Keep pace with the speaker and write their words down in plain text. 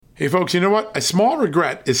Hey folks, you know what? A small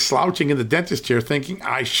regret is slouching in the dentist chair thinking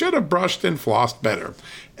I should have brushed and flossed better.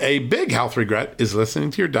 A big health regret is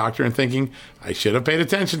listening to your doctor and thinking I should have paid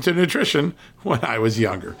attention to nutrition when I was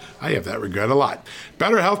younger. I have that regret a lot.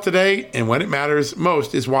 Better health today and when it matters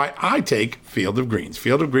most is why I take Field of Greens.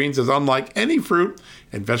 Field of Greens is unlike any fruit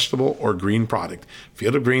and vegetable or green product.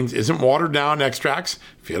 Field of Greens isn't watered down extracts.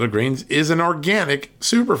 Field of Greens is an organic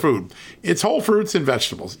superfood. It's whole fruits and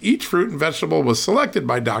vegetables. Each fruit and vegetable was selected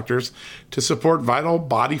by doctors to support vital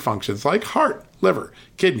body functions like heart, liver,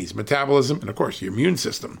 kidneys, metabolism, and of course, your immune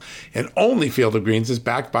system. And only Field of Greens is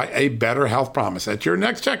backed by a better health promise. At your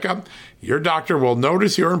next checkup, your doctor will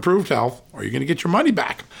notice your improved health or you're going to get your money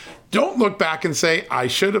back. Don't look back and say, I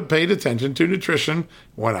should have paid attention to nutrition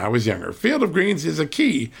when I was younger. Field of Greens is a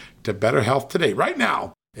key to better health today, right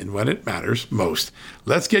now, and when it matters most.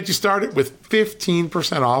 Let's get you started with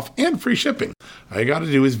 15% off and free shipping. All you got to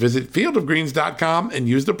do is visit fieldofgreens.com and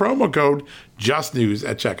use the promo code JUSTNEWS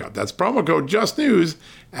at checkout. That's promo code JUSTNEWS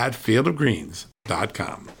at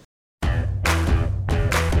fieldofgreens.com.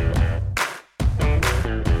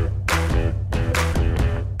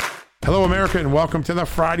 Hello, America, and welcome to the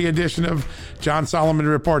Friday edition of John Solomon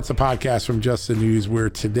Reports, a podcast from Just the News, where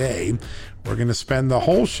today we're going to spend the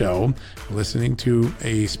whole show listening to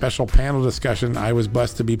a special panel discussion I was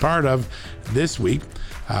blessed to be part of this week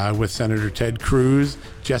with Senator Ted Cruz,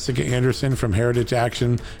 Jessica Anderson from Heritage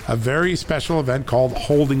Action, a very special event called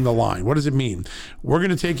Holding the Line. What does it mean? We're going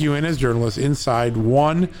to take you in as journalists inside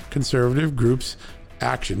one conservative group's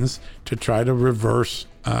actions to try to reverse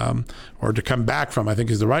or to come back from, I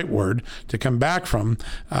think is the right word, to come back from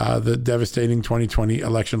the devastating 2020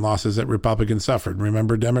 election losses that Republicans suffered.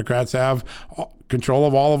 Remember, Democrats have control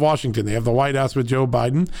of all of Washington. They have the White House with Joe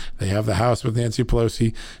Biden. They have the House with Nancy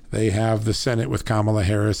Pelosi. They have the Senate with Kamala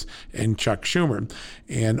Harris and Chuck Schumer.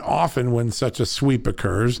 And often when such a sweep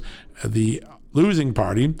occurs, the losing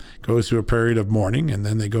party goes through a period of mourning and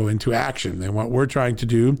then they go into action. And what we're trying to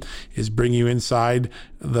do is bring you inside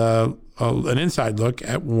an inside look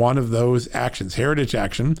at one of those actions. Heritage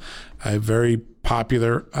Action, a very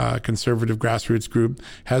popular conservative grassroots group,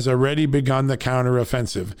 has already begun the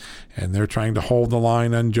counteroffensive, and they're trying to hold the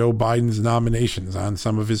line on Joe Biden's nominations, on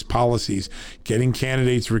some of his policies, getting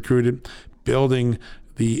candidates recruited, building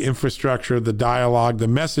the infrastructure, the dialogue, the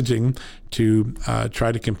messaging to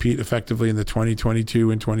try to compete effectively in the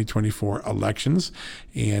 2022 and 2024 elections.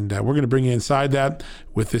 And we're going to bring you inside that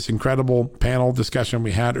with this incredible panel discussion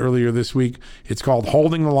we had earlier this week. It's called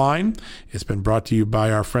Holding the Line. It's been brought to you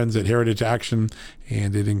by our friends at Heritage Action,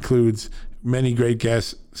 and it includes many great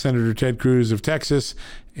guests, Senator Ted Cruz of Texas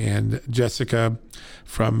and Jessica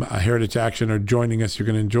from Heritage Action are joining us. You're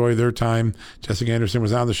going to enjoy their time. Jessica Anderson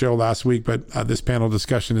was on the show last week, but this panel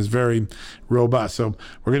discussion is very robust. So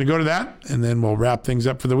we're going to go to that, and then we'll wrap things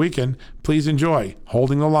up for the weekend. Please enjoy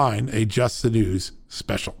Holding the Line, a Just the News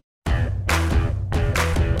special.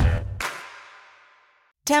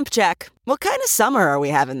 Temp check. What kind of summer are we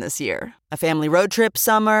having this year? A family road trip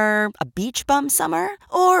summer? A beach bum summer?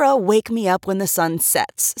 Or a wake me up when the sun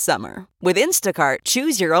sets summer? With Instacart,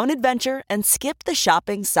 choose your own adventure and skip the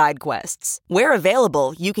shopping side quests. Where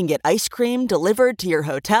available, you can get ice cream delivered to your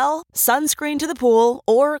hotel, sunscreen to the pool,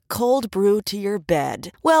 or cold brew to your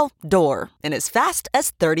bed. Well, door, in as fast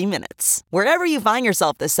as 30 minutes. Wherever you find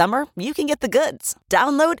yourself this summer, you can get the goods.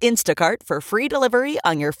 Download Instacart for free delivery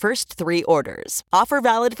on your first 3 orders. Offer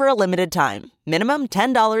valid for a limited time. Minimum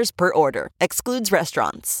 $10 per order. Excludes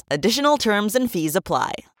restaurants. Additional terms and fees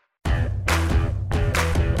apply.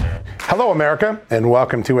 Hello, America, and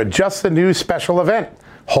welcome to a Just the News special event,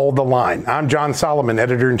 Hold the Line. I'm John Solomon,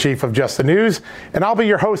 editor-in-chief of Just the News, and I'll be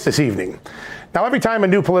your host this evening. Now, every time a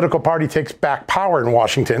new political party takes back power in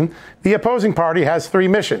Washington, the opposing party has 3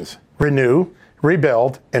 missions: renew,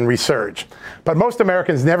 rebuild, and resurge. But most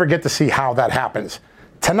Americans never get to see how that happens.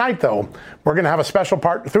 Tonight, though, we're going to have a special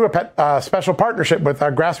special partnership with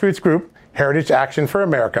our grassroots group, Heritage Action for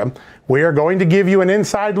America. We are going to give you an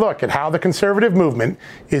inside look at how the conservative movement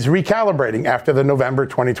is recalibrating after the November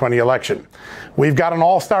 2020 election. We've got an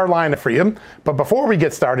all-star lineup for you, but before we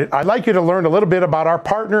get started, I'd like you to learn a little bit about our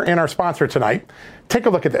partner and our sponsor tonight. Take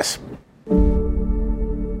a look at this.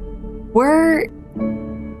 We're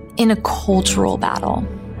in a cultural battle.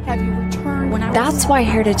 That's why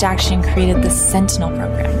Heritage Action created the Sentinel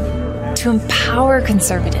program, to empower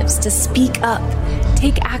conservatives to speak up,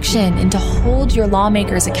 take action, and to hold your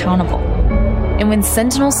lawmakers accountable. And when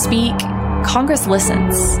Sentinels speak, Congress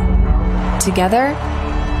listens. Together,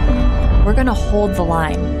 we're going to hold the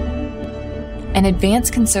line and advance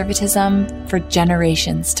conservatism for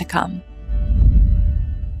generations to come.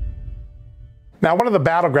 Now, one of the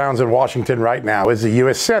battlegrounds in Washington right now is the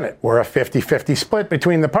U.S. Senate, where a 50-50 split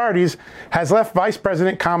between the parties has left Vice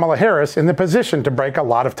President Kamala Harris in the position to break a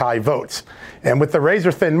lot of tie votes. And with the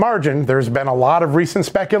razor-thin margin, there's been a lot of recent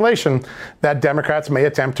speculation that Democrats may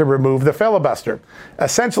attempt to remove the filibuster,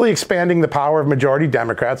 essentially expanding the power of majority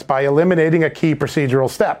Democrats by eliminating a key procedural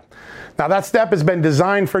step. Now, that step has been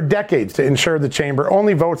designed for decades to ensure the chamber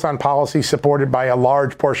only votes on policies supported by a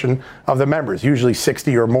large portion of the members, usually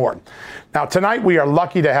 60 or more. Now, tonight we are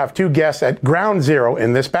lucky to have two guests at ground zero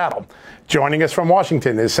in this battle. Joining us from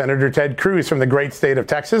Washington is Senator Ted Cruz from the great state of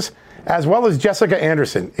Texas, as well as Jessica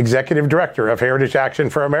Anderson, Executive Director of Heritage Action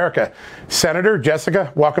for America. Senator,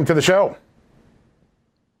 Jessica, welcome to the show.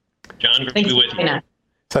 John, good to be with you.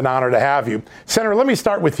 It's an honor to have you. Senator, let me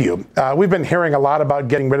start with you. We've been hearing a lot about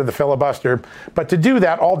getting rid of the filibuster, but to do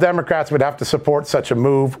that, all Democrats would have to support such a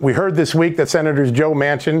move. We heard this week that Senators Joe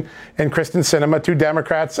Manchin and Kyrsten Sinema, two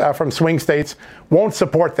Democrats from swing states, won't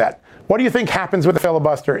support that. What do you think happens with the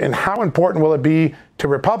filibuster, and how important will it be to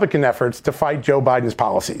Republican efforts to fight Joe Biden's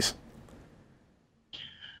policies?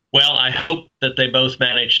 Well, I hope that they both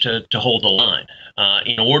manage to hold the line.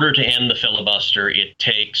 In order to end the filibuster, it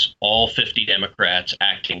takes all 50 Democrats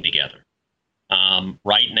acting together.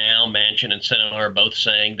 Right now, Manchin and Sinema are both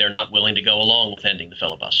saying they're not willing to go along with ending the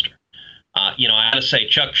filibuster. I have to say,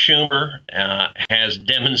 Chuck Schumer has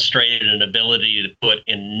demonstrated an ability to put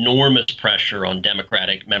enormous pressure on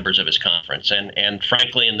Democratic members of his conference. And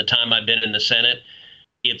frankly, in the time I've been in the Senate,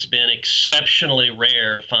 it's been exceptionally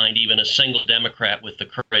rare to find even a single Democrat with the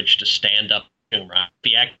courage to stand up to Schumer.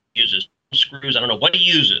 He actually uses screws. I don't know what he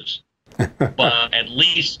uses, but at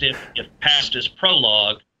least if past his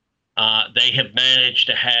prologue, they have managed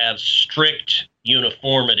to have strict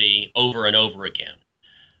uniformity over and over again.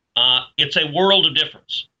 It's a world of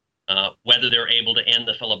difference whether they're able to end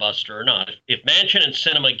the filibuster or not. If Manchin and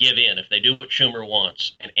Sinema give in, if they do what Schumer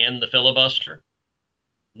wants and end the filibuster,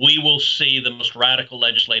 we will see the most radical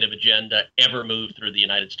legislative agenda ever move through the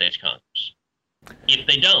United States Congress. If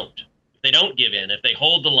they don't give in, if they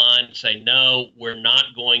hold the line and say, no, we're not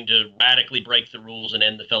going to radically break the rules and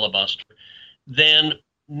end the filibuster, then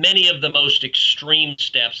many of the most extreme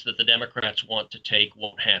steps that the Democrats want to take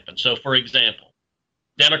won't happen. So, for example,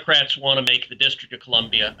 Democrats want to make the District of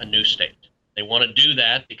Columbia a new state. They want to do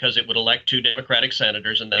that because it would elect 2 Democratic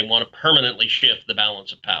senators, and they want to permanently shift the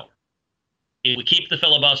balance of power. If we keep the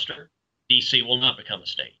filibuster, D.C. will not become a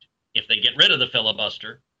state. If they get rid of the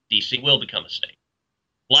filibuster, D.C. will become a state.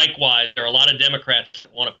 Likewise, there are a lot of Democrats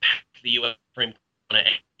that want to pack the U.S. Supreme Court, and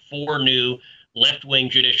 4 new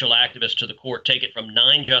left-wing judicial activists to the court, take it from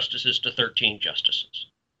 9 justices to 13 justices.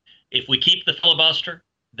 If we keep the filibuster,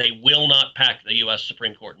 they will not pack the U.S.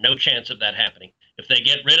 Supreme Court. No chance of that happening. If they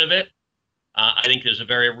get rid of it, I think there's a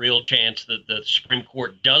very real chance that the Supreme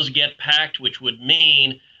Court does get packed, which would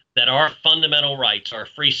mean that our fundamental rights, our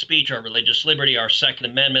free speech, our religious liberty, our Second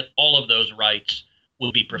Amendment, all of those rights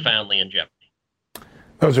will be profoundly in jeopardy.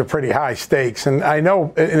 Those are pretty high stakes. And I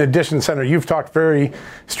know, in addition, Senator, you've talked very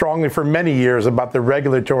strongly for many years about the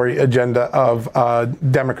regulatory agenda of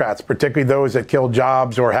Democrats, particularly those that kill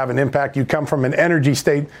jobs or have an impact. You come from an energy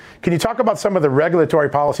state. Can you talk about some of the regulatory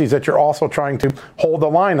policies that you're also trying to hold the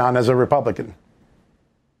line on as a Republican?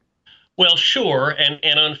 Well, sure. And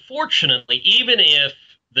unfortunately, even if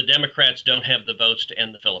the Democrats don't have the votes to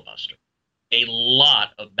end the filibuster, a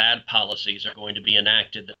lot of bad policies are going to be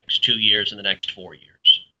enacted the next 2 years and the next 4 years.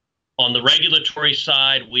 On the regulatory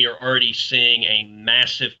side, we are already seeing a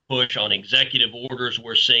massive push on executive orders.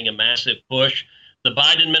 We're seeing a massive push. The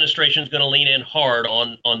Biden administration is going to lean in hard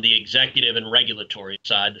on the executive and regulatory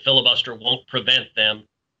side. The filibuster won't prevent them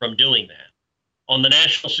from doing that. On the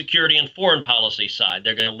national security and foreign policy side,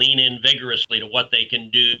 they're going to lean in vigorously to what they can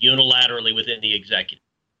do unilaterally within the executive.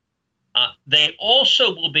 They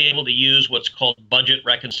also will be able to use what's called budget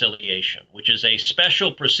reconciliation, which is a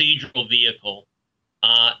special procedural vehicle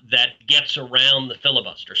that gets around the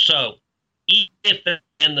filibuster. So even if they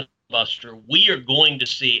end the filibuster, we are going to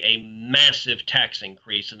see a massive tax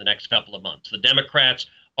increase in the next couple of months. The Democrats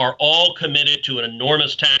are all committed to an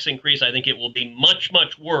enormous tax increase. I think it will be much,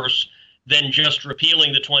 much worse than just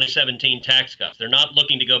repealing the 2017 tax cuts. They're not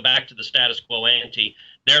looking to go back to the status quo ante.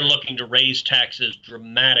 They're looking to raise taxes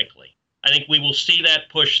dramatically. I think we will see that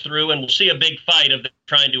push through, and we'll see a big fight of them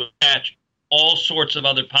trying to attach all sorts of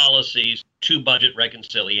other policies to budget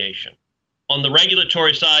reconciliation. On the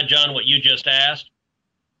regulatory side, John, what you just asked,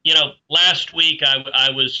 last week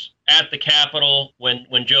I was at the Capitol when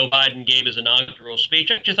Joe Biden gave his inaugural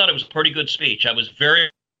speech. I actually thought it was a pretty good speech. I was very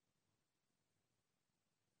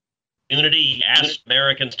unity. He asked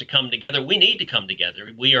Americans to come together. We need to come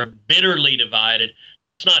together. We are bitterly divided.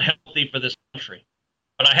 It's not healthy for this country.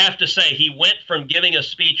 But I have to say, he went from giving a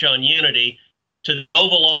speech on unity to the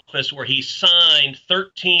Oval Office where he signed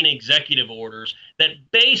 13 executive orders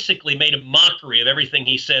that basically made a mockery of everything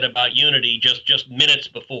he said about unity just minutes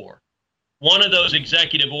before. One of those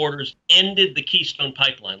executive orders ended the Keystone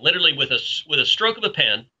Pipeline, literally with a stroke of a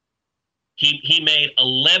pen. He made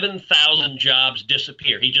 11,000 jobs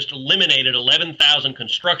disappear. He just eliminated 11,000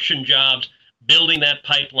 construction jobs building that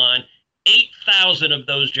pipeline. 8,000 of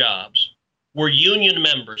those jobs were union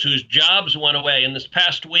members whose jobs went away. And this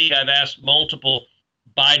past week, I've asked multiple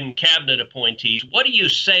Biden cabinet appointees, what do you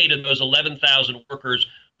say to those 11,000 workers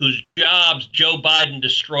whose jobs Joe Biden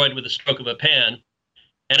destroyed with a stroke of a pen?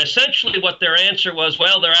 And essentially what their answer was,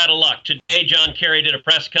 well, they're out of luck. Today, John Kerry did a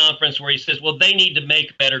press conference where he says, well, they need to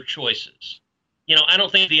make better choices. You know, I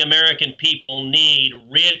don't think the American people need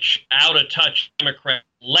rich, out-of-touch Democrats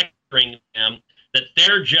lecturing them that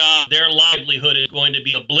their job, their livelihood is going to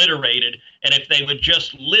be obliterated. And if they would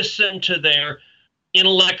just listen to their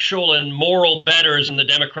intellectual and moral betters in the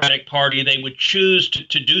Democratic Party, they would choose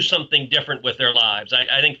to do something different with their lives.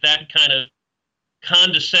 I think that kind of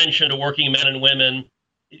condescension to working men and women,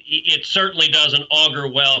 it certainly doesn't augur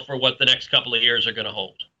well for what the next couple of years are going to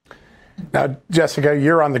hold. Now, Jessica,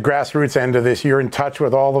 you're on the grassroots end of this. You're in touch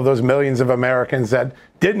with all of those millions of Americans that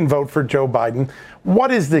didn't vote for Joe Biden.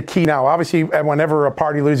 What is the key now? Obviously, whenever a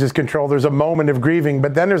party loses control, there's a moment of grieving,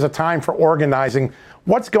 but then there's a time for organizing.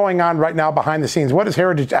 What's going on right now behind the scenes? What is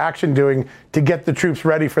Heritage Action doing to get the troops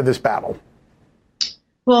ready for this battle?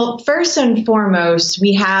 Well, first and foremost,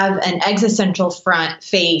 we have an existential front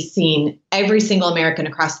facing every single American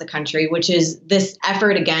across the country, which is this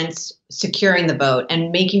effort against securing the vote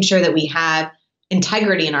and making sure that we have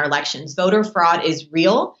integrity in our elections. Voter fraud is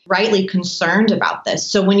real, rightly concerned about this.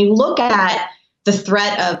 So when you look at the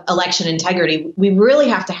threat of election integrity, we really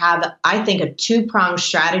have to have, I think, a two-pronged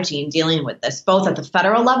strategy in dealing with this, both at the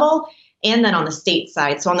federal level and then on the state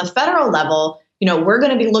side. So on the federal level, you know, we're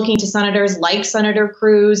going to be looking to senators like Senator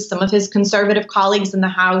Cruz, some of his conservative colleagues in the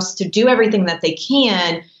House, to do everything that they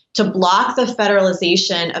can to block the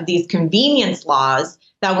federalization of these convenience laws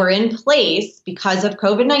that were in place because of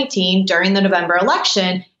COVID-19 during the November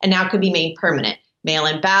election and now could be made permanent.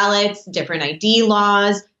 Mail-in ballots, different ID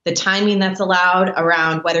laws, the timing that's allowed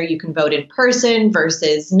around whether you can vote in person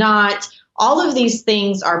versus not. All of these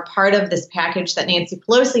things are part of this package that Nancy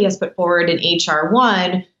Pelosi has put forward in H.R.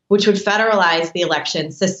 1, which would federalize the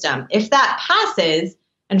election system. If that passes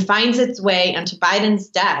and finds its way onto Biden's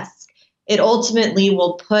desk, it ultimately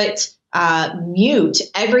will put mute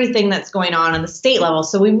everything that's going on the state level.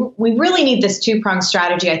 So we really need this two-pronged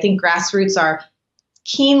strategy. I think grassroots are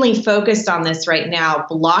keenly focused on this right now,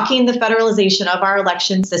 blocking the federalization of our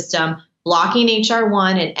election system, blocking H.R.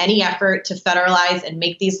 1 and any effort to federalize and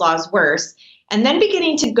make these laws worse, and then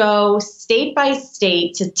beginning to go state by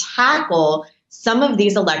state to tackle some of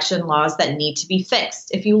these election laws that need to be fixed.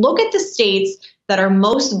 If you look at the states that are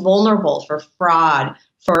most vulnerable for fraud,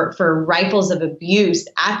 for rifles of abuse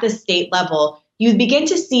at the state level, you begin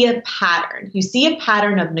to see a pattern. You see a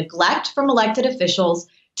pattern of neglect from elected officials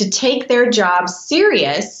to take their jobs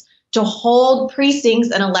serious, to hold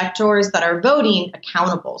precincts and electors that are voting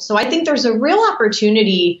accountable. So I think there's a real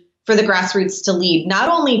opportunity for the grassroots to lead, not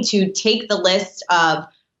only to take the list of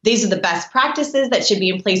these are the best practices that should be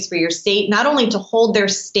in place for your state, not only to hold their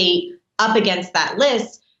state up against that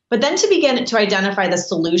list, but then to begin to identify the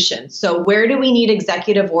solutions. So where do we need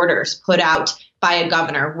executive orders put out by a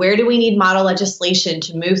governor? Where do we need model legislation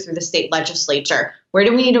to move through the state legislature? Where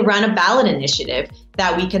do we need to run a ballot initiative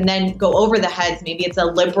that we can then go over the heads? Maybe it's a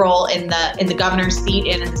liberal in the governor's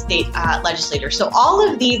seat and in the state legislature. So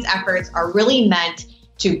all of these efforts are really meant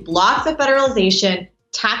to block the federalization,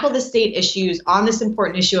 tackle the state issues on this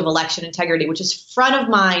important issue of election integrity, which is front of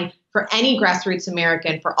mind for any grassroots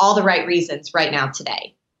American for all the right reasons right now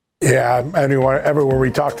today. Yeah, everywhere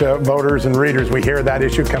we talk to voters and readers, we hear that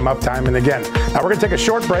issue come up time and again. Now we're going to take a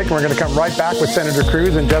short break and we're going to come right back with Senator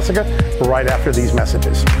Cruz and Jessica right after these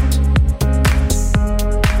messages.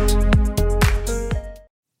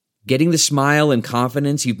 Getting the smile and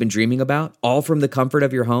confidence you've been dreaming about, all from the comfort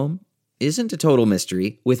of your home, isn't a total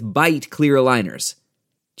mystery with Byte clear aligners.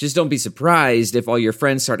 Just don't be surprised if all your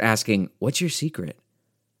friends start asking, "What's your secret?"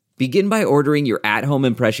 Begin by ordering your at-home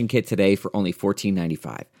impression kit today for only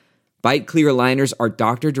 $14.95. Byte clear aligners are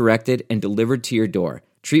doctor-directed and delivered to your door.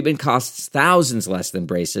 Treatment costs thousands less than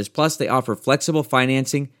braces, plus they offer flexible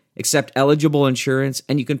financing, accept eligible insurance,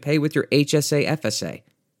 and you can pay with your HSA FSA.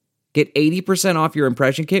 Get 80% off your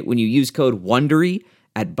impression kit when you use code WONDERY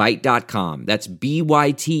at Byte.com. That's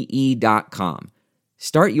BYTE.com.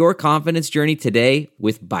 Start your confidence journey today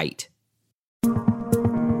with Byte.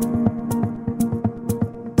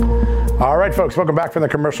 All right, folks, welcome back from the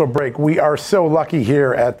commercial break. We are so lucky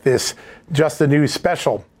here at this Just the News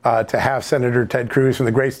special to have Senator Ted Cruz from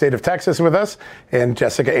the great state of Texas with us and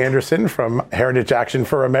Jessica Anderson from Heritage Action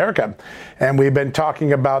for America. And we've been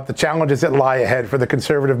talking about the challenges that lie ahead for the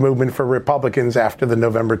conservative movement for Republicans after the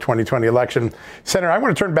November 2020 election. Senator, I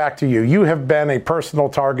want to turn back to you. You have been a personal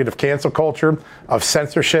target of cancel culture, of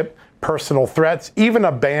censorship, personal threats, even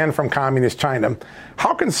a ban from communist China.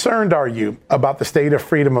 How concerned are you about the state of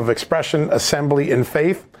freedom of expression, assembly, and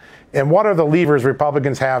faith? And what are the levers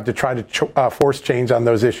Republicans have to try to force change on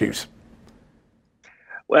those issues?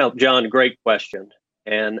 Well, John, great question.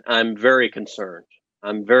 And I'm very concerned.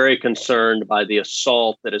 I'm very concerned by the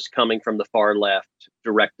assault that is coming from the far left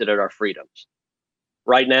directed at our freedoms.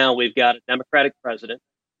 Right now, we've got a Democratic president.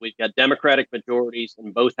 We've got Democratic majorities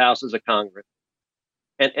in both houses of Congress.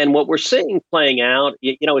 And what we're seeing playing out,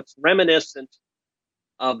 it's reminiscent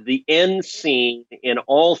of the end scene in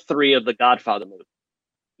all three of the Godfather movies.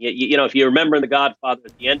 If you remember in The Godfather,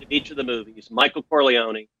 at the end of each of the movies, Michael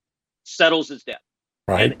Corleone settles his debt,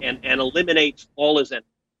 right, and eliminates all his enemies.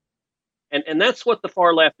 And that's what the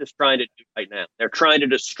far left is trying to do right now. They're trying to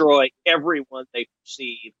destroy everyone they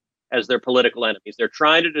perceive as their political enemies. They're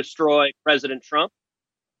trying to destroy President Trump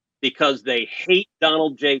because they hate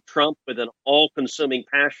Donald J. Trump with an all-consuming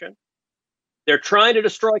passion. They're trying to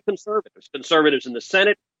destroy conservatives in the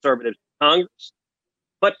Senate, conservatives in Congress.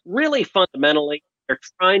 But really, fundamentally, they're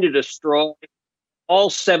trying to destroy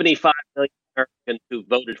all 75 million Americans who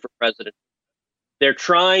voted for president. They're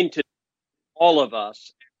trying to, all of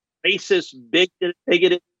us, racist,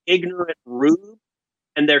 bigoted, ignorant, rude,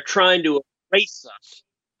 and they're trying to erase us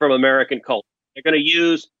from American culture. They're going to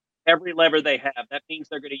use every lever they have. That means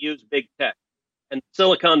they're going to use big tech. And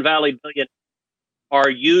Silicon Valley billionaires are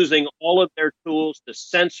using all of their tools to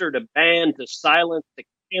censor, to ban, to silence, to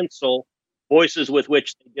cancel voices with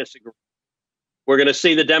which they disagree. We're going to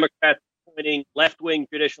see the Democrats appointing left-wing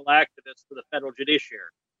judicial activists to the federal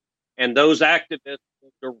judiciary. And those activists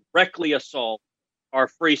will directly assault our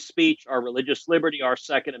free speech, our religious liberty, our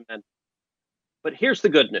Second Amendment. But here's the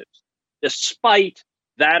good news. Despite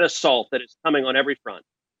that assault that is coming on every front,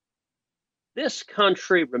 this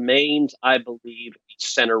country remains, I believe, a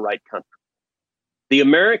center-right country. The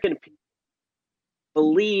American people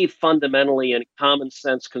believe fundamentally in common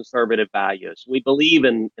sense conservative values. We believe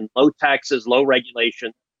in low taxes, low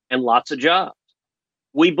regulation, and lots of jobs.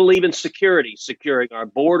 We believe in security, securing our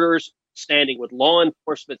borders, standing with law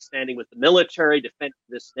enforcement, standing with the military, defending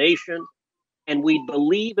this nation. And we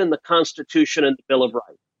believe in the Constitution and the Bill of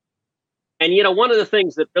Rights. And, one of the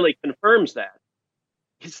things that really confirms that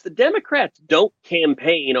is the Democrats don't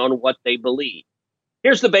campaign on what they believe.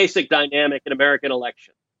 Here's the basic dynamic in American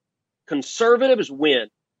elections. Conservatives win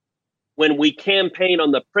when we campaign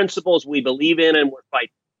on the principles we believe in and we're fighting.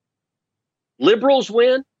 Liberals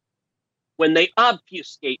win when they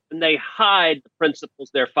obfuscate and they hide the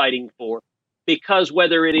principles they're fighting for, because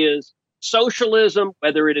whether it is socialism,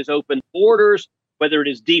 whether it is open borders, whether it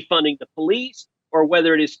is defunding the police, or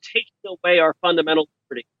whether it is taking away our fundamental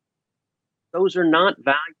liberty, those are not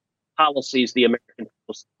valuable policies the American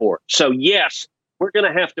people support. So yes, we're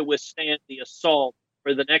going to have to withstand the assault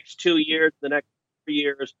for the next 2 years, the next 3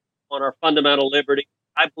 years on our fundamental liberty.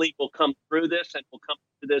 I believe we'll come through this, and we'll come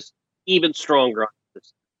through this even stronger on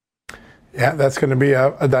this. Yeah, that's going to be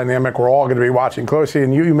a dynamic we're all going to be watching closely.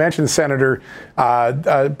 And you mentioned Senator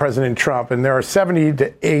President Trump, and there are 70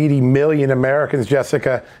 to 80 million Americans,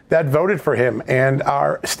 Jessica, that voted for him and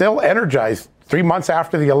are still energized 3 months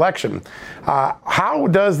after the election. How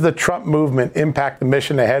does the Trump movement impact the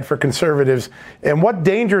mission ahead for conservatives, and what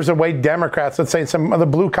dangers await Democrats, let's say in some of the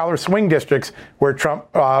blue-collar swing districts where Trump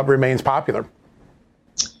remains popular?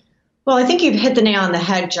 Well, I think you've hit the nail on the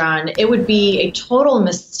head, John. It would be a total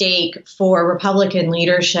mistake for Republican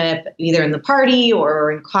leadership, either in the party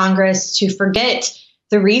or in Congress, to forget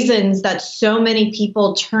the reasons that so many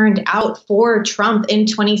people turned out for Trump in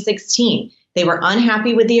 2016. They were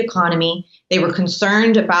unhappy with the economy. They were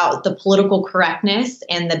concerned about the political correctness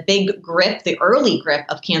and the big grip, the early grip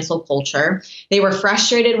of cancel culture. They were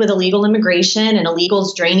frustrated with illegal immigration and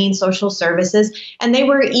illegals draining social services. And they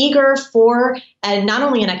were eager for not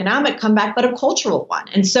only an economic comeback, but a cultural one.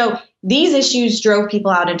 And so these issues drove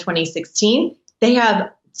people out in 2016. They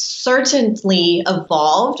have certainly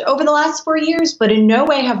evolved over the last 4 years, but in no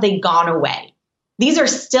way have they gone away. These are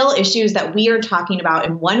still issues that we are talking about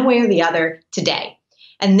in one way or the other today.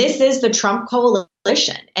 And this is the Trump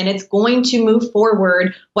coalition, and it's going to move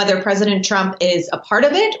forward whether President Trump is a part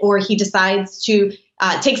of it or he decides to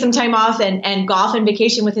take some time off and golf and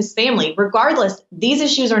vacation with his family. Regardless, these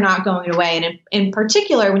issues are not going away. And in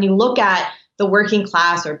particular, when you look at the working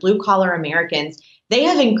class or blue collar Americans, they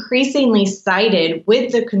have increasingly sided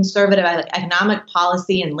with the conservative economic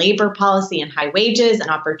policy and labor policy and high wages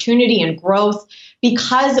and opportunity and growth,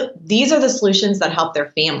 because these are the solutions that help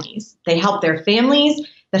their families. They help their families,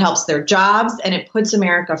 that helps their jobs, and it puts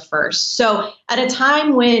America first. So at a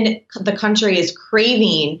time when the country is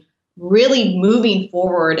craving really moving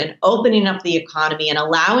forward and opening up the economy and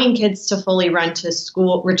allowing kids to fully return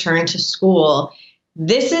to school,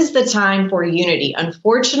 this is the time for unity.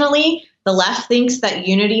 Unfortunately, the left thinks that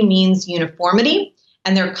unity means uniformity,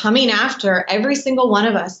 and they're coming after every single one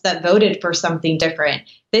of us that voted for something different.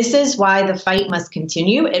 This is why the fight must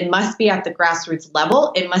continue. It must be at the grassroots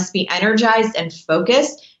level. It must be energized and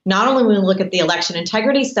focused, not only when we look at the election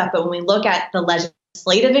integrity stuff, but when we look at the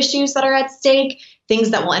legislative issues that are at stake,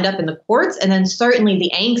 things that will end up in the courts, and then certainly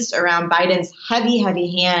the angst around Biden's heavy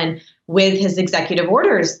hand with his executive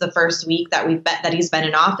orders the first week that he's been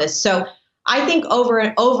in office. So I think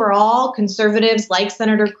overall, conservatives like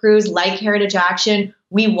Senator Cruz, like Heritage Action,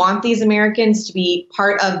 we want these Americans to be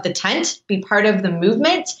part of the tent, be part of the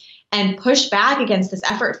movement, and push back against this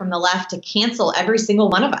effort from the left to cancel every single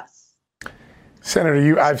one of us.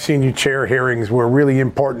 Senator, I've seen you chair hearings where really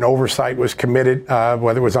important oversight was committed,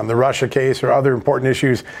 whether it was on the Russia case or other important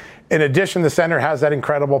issues. In addition, the Senator has that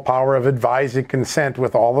incredible power of advising consent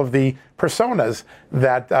with all of the personas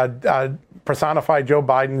that personify Joe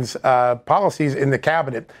Biden's policies in the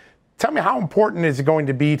cabinet. Tell me, how important is it going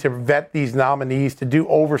to be to vet these nominees, to do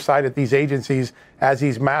oversight at these agencies as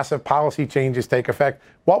these massive policy changes take effect?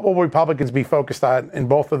 What will Republicans be focused on in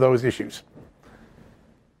both of those issues?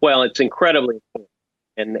 Well, it's incredibly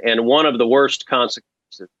important. And one of the worst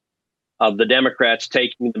consequences of the Democrats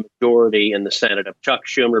taking the majority in the Senate, of Chuck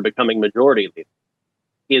Schumer becoming majority leader,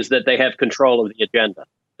 is that they have control of the agenda,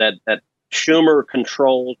 that Schumer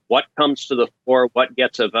controls what comes to the floor, what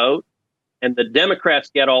gets a vote, and the Democrats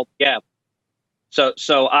get all the gavel.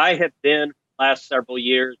 So I have been, for the last several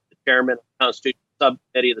years, the chairman of the Constitutional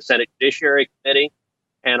Subcommittee of the Senate Judiciary Committee,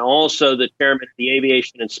 and also the chairman of the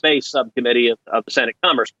Aviation and Space Subcommittee of the Senate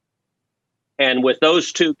Commerce. And with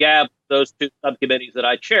those two subcommittees that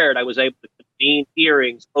I chaired, I was able to convene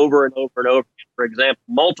hearings over and over and over again. For example,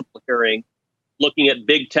 multiple hearings looking at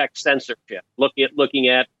big tech censorship, looking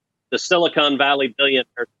at the Silicon Valley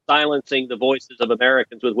billionaires silencing the voices of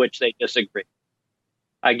Americans with which they disagree.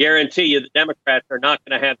 I guarantee you the Democrats are not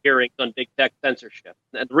going to have hearings on big tech censorship.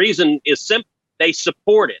 And the reason is simple. They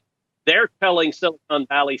support it. They're telling Silicon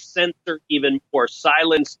Valley, censor even more,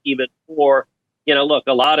 silence even more. You know, look,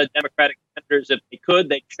 a lot of Democratic senators, if they could,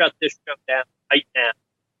 they'd shut this show down right now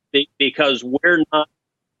because we're not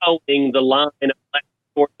following the line of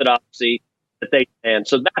orthodoxy that they stand.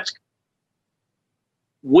 So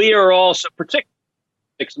we are also, particularly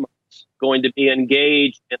 6 months, going to be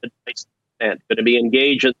engaged in going to be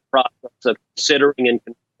engaged in the process of considering and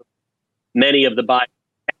many of the Biden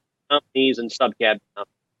nominees and sub-cabinet nominees.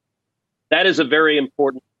 That is a very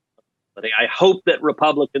important responsibility. I hope that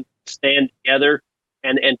Republicans stand together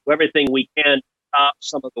and do everything we can to stop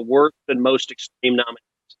some of the worst and most extreme nominees.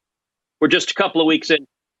 We're just a couple of weeks in,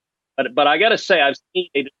 but I got to say, I've seen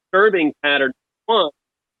a disturbing pattern. One,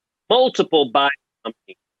 multiple Biden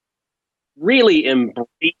nominees really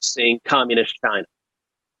embracing communist China,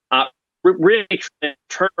 really trying to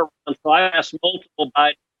turn around. So I asked multiple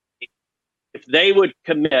Biden nominees if they would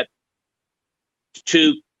commit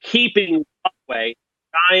to keeping Huawei,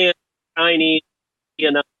 giant Chinese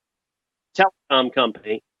telecom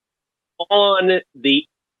company, on the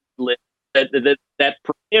list that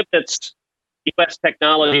prohibits U.S.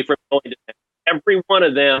 technology from going to them. Every one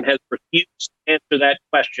of them has refused to answer that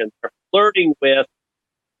question. They're flirting with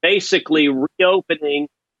basically reopening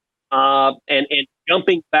and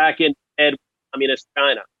jumping back into bed with communist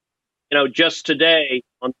China. You know, just today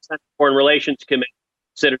on the Senate Foreign Relations Committee,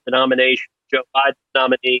 considered the nomination of Joe Biden's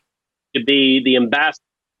nominee to be the ambassador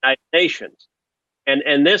to the United Nations.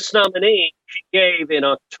 And this nominee, she gave in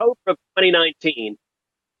October of 2019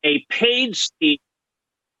 a paid speech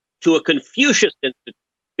to a Confucius Institute.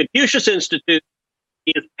 Confucius Institute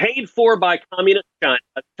is paid for by Communist China,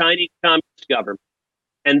 a Chinese Communist government,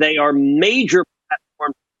 and they are major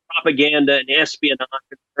platforms for propaganda and espionage.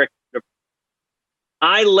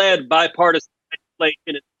 I led bipartisan legislation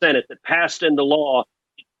in the Senate that passed into law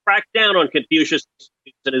to crack down on Confucius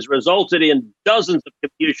Institutes and has resulted in dozens of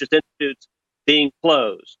Confucius Institutes being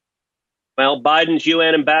closed. Well, Biden's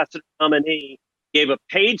UN ambassador nominee gave a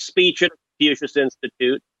paid speech at a Confucius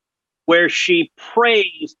Institute where she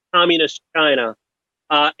praised Communist China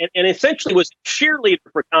and essentially was a cheerleader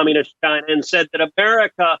for Communist China and said that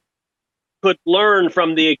America could learn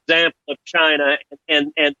from the example of China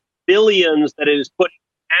and billions that it is putting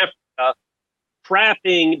in Africa,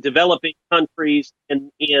 trapping developing countries in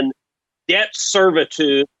debt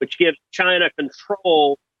servitude, which gives China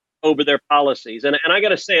control over their policies. And I got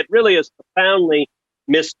to say, it really is profoundly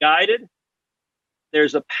misguided.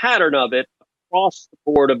 There's a pattern of it across the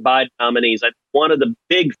board of Biden nominees. One of the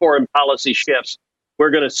big foreign policy shifts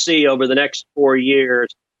we're going to see over the next 4 years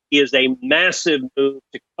is a massive move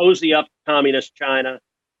to cozy up communist China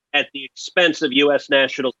at the expense of U.S.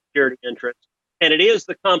 national security interests. And it is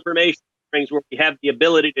the confirmation hearings where we have the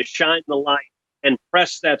ability to shine the light and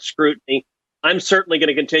press that scrutiny. I'm certainly going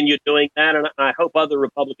to continue doing that, and I hope other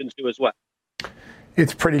Republicans do as well.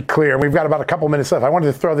 It's pretty clear. We've got about a couple minutes left. I wanted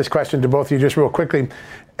to throw this question to both of you just real quickly.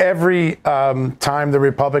 Every time the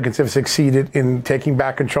Republicans have succeeded in taking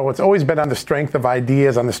back control, it's always been on the strength of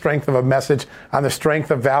ideas, on the strength of a message, on the strength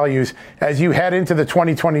of values. As you head into the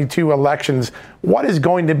 2022 elections, what is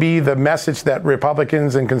going to be the message that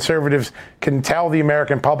Republicans and conservatives can tell the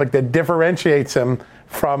American public that differentiates them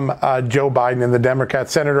from Joe Biden and the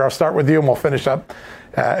Democrats? Senator, I'll start with you and we'll finish up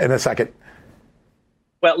in a second.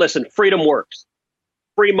 Well, listen, freedom works.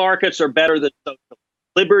 Free markets are better than social.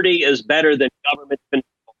 Liberty is better than government control.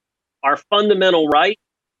 Our fundamental right,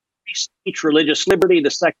 free speech, religious liberty,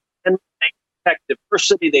 the Second Amendment, they protect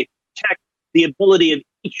diversity, they protect the ability of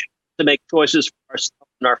each to make choices for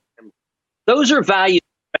ourselves and our family. Those are values.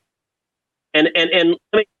 And let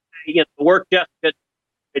me say, the work Jessica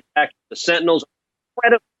did, the Sentinels are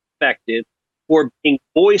incredibly effective for being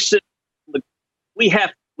voices. We have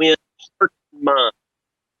to win heart and mind.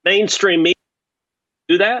 Mainstream media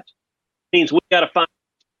do that means we got to find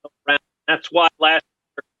around. That's why last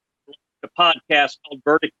year a podcast called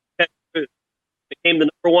Verdict became the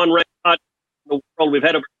number one ranked podcast in the world. We've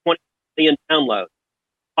had over 20 million downloads.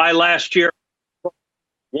 By last year,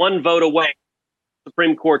 one vote away from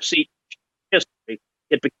Supreme Court seat in history,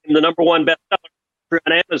 it became the number one bestseller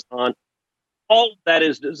on Amazon. All of that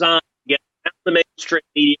is designed to get out the mainstream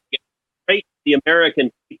media, get straight to the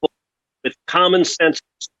American people with common sense.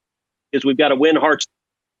 Is we've got to win hearts.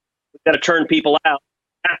 We've got to turn people out.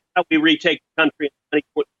 That's how we retake the country in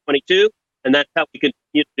 2022, and that's how we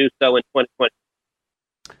continue to do so in 2020.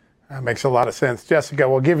 That makes a lot of sense. Jessica,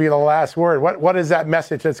 we'll give you the last word. What is that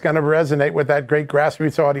message that's going to resonate with that great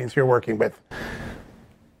grassroots audience you're working with?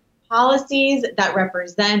 Policies that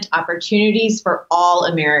represent opportunities for all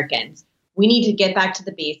Americans. We need to get back to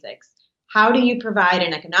the basics. How do you provide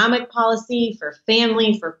an economic policy for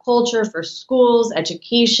family, for culture, for schools,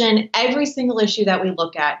 education, every single issue that we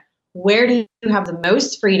look at? Where do you have the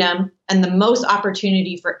most freedom and the most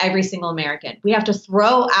opportunity for every single American? We have to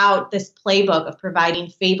throw out this playbook of providing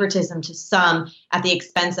favoritism to some at the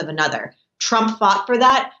expense of another. Trump fought for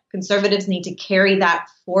that. Conservatives need to carry that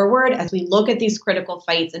forward as we look at these critical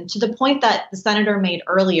fights. And to the point that the senator made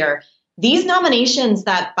earlier, these nominations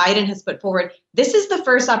that Biden has put forward, this is the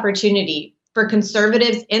first opportunity for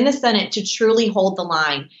conservatives in the Senate to truly hold the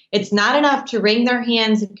line. It's not enough to wring their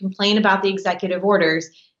hands and complain about the executive orders.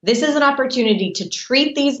 This is an opportunity to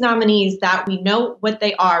treat these nominees that we know what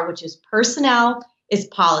they are, which is personnel, is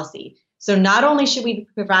policy. So not only should we be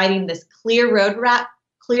providing this clear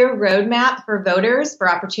roadmap for voters, for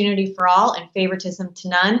opportunity for all and favoritism to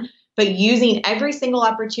none, but using every single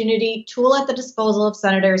opportunity tool at the disposal of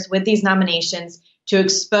senators with these nominations to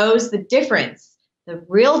expose the difference, the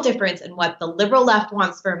real difference in what the liberal left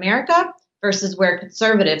wants for America versus where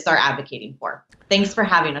conservatives are advocating for. Thanks for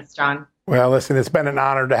having us, John. Well, listen, it's been an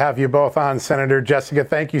honor to have you both on, Senator. Jessica,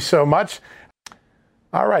 thank you so much.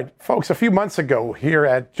 All right, folks, a few months ago here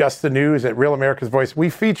at Just the News at Real America's Voice, we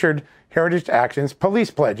featured Heritage Action's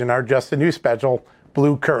police pledge in our Just the News special,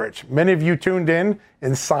 Blue Courage. Many of you tuned in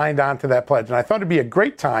and signed on to that pledge, and I thought it'd be a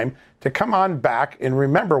great time to come on back and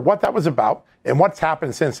remember what that was about and what's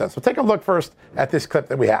happened since then. So take a look first at this clip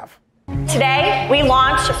that we have. Today, we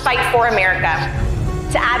launch Fight for America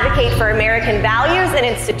to advocate for American values and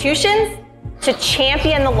institutions, to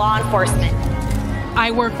champion the law enforcement.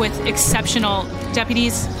 I work with exceptional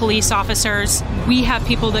deputies, police officers. We have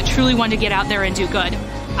people that truly want to get out there and do good.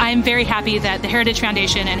 I'm very happy that the Heritage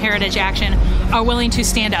Foundation and Heritage Action are willing to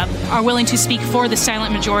stand up, are willing to speak for the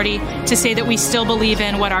silent majority, to say that we still believe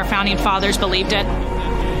in what our founding fathers believed in.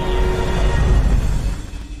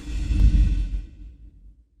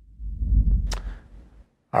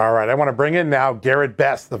 All right, I want to bring in now Garrett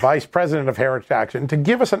Best, the Vice President of Heritage Action, to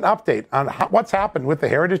give us an update on what's happened with the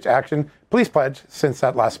Heritage Action Police Pledge since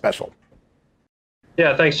that last special.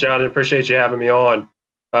 Yeah, thanks, John. I appreciate you having me on.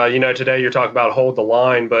 Today you're talking about hold the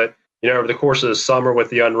line, but, over the course of the summer with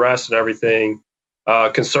the unrest and everything,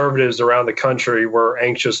 conservatives around the country were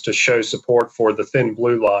anxious to show support for the thin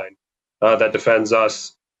blue line that defends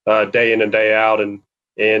us day in and day out, and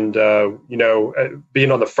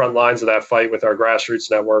being on the front lines of that fight with our grassroots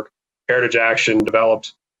network, Heritage Action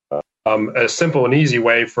developed a simple and easy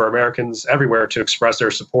way for Americans everywhere to express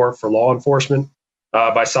their support for law enforcement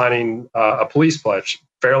by signing a police pledge.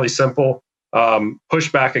 Fairly simple,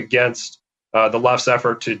 pushback against the left's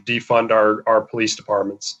effort to defund our police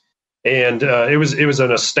departments, and it was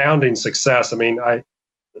an astounding success. I mean,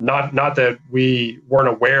 not that we weren't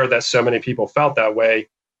aware that so many people felt that way,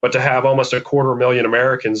 but to have almost 250,000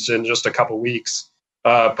 Americans in just a couple of weeks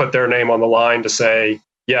put their name on the line to say,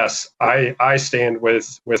 yes, I stand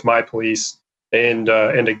with my police and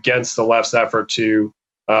against the left's effort to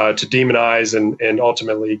demonize and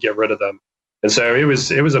ultimately get rid of them. And so it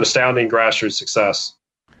was an astounding grassroots success.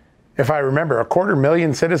 If I remember,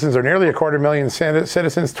 250,000 citizens, or nearly 250,000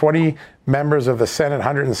 citizens, 20 members of the Senate,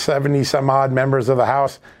 170 some odd members of the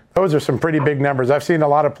House. Those are some pretty big numbers. I've seen a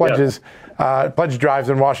lot of pledge drives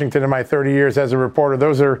in Washington in my 30 years as a reporter.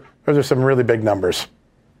 Those are some really big numbers.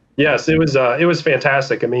 Yes, it was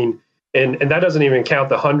fantastic. I mean, and that doesn't even count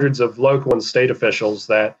the hundreds of local and state officials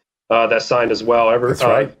that signed as well. That's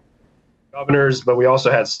right. Governors, but we also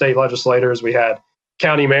had state legislators. We had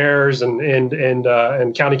county mayors and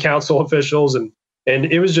county council officials, and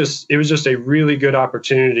it was just a really good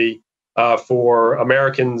opportunity for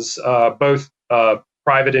Americans, both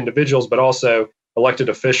private individuals, but also elected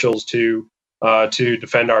officials to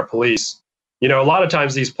defend our police. A lot of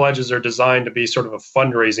times these pledges are designed to be sort of a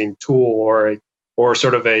fundraising tool or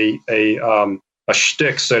sort of a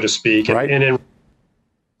shtick, so to speak. Right.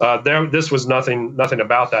 This was nothing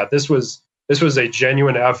about that. This was a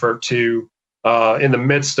genuine effort to, in the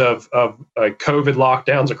midst of COVID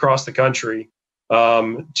lockdowns across the country,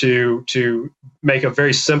 to make a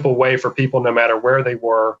very simple way for people, no matter where they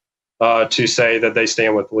were, to say that they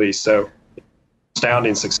stand with police. So,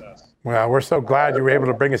 astounding success. Well, we're so glad you were able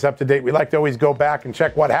to bring us up to date. We like to always go back and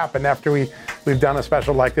check what happened after we've done a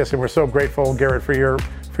special like this, and we're so grateful, Garrett, for your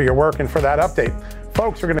work and for that update.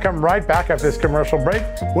 Folks, we're going to come right back after this commercial break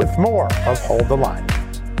with more of Hold the Line.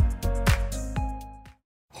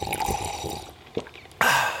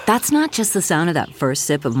 That's not just the sound of that first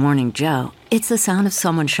sip of Morning Joe. It's the sound of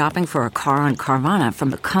someone shopping for a car on Carvana from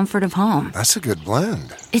the comfort of home. That's a good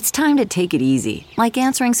blend. It's time to take it easy, like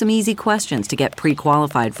answering some easy questions to get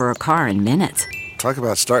pre-qualified for a car in minutes. Talk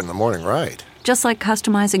about starting the morning right. Just like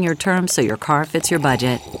customizing your terms so your car fits your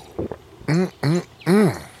budget.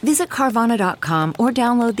 Visit Carvana.com or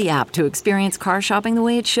download the app to experience car shopping the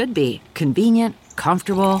way it should be. Convenient,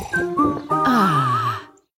 comfortable.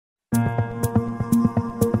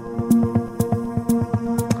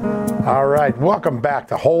 All right, welcome back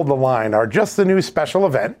to Hold the Line, our Just the News special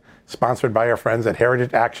event, sponsored by our friends at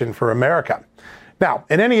Heritage Action for America. Now,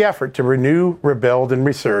 in any effort to renew, rebuild, and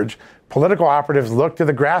resurge, political operatives look to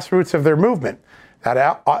the grassroots of their movement.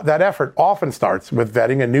 That effort often starts with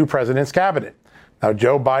vetting a new president's cabinet. Now,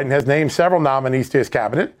 Joe Biden has named several nominees to his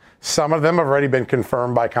cabinet. Some of them have already been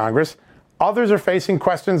confirmed by Congress. Others are facing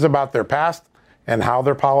questions about their past and how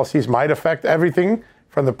their policies might affect everything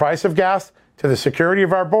from the price of gas to the security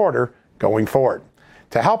of our border going forward.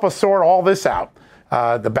 To help us sort all this out,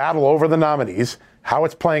 the battle over the nominees, how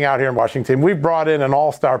it's playing out here in Washington, we've brought in an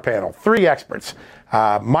all-star panel, 3 experts.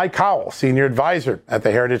 Mike Howell, senior advisor at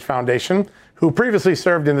the Heritage Foundation, who previously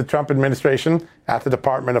served in the Trump administration at the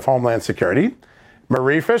Department of Homeland Security.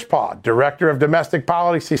 Marie Fishpaw, director of domestic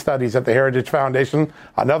policy studies at the Heritage Foundation,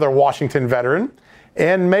 another Washington veteran.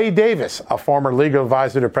 And May Davis, a former legal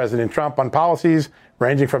advisor to President Trump on policies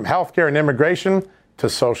ranging from healthcare and immigration to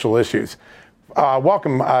social issues.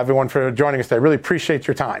 Welcome, everyone, for joining us today. I really appreciate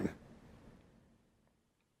your time.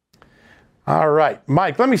 All right,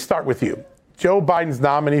 Mike, let me start with you. Joe Biden's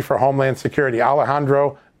nominee for Homeland Security,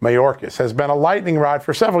 Alejandro Mayorkas, has been a lightning rod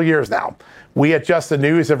for several years now. We at Just the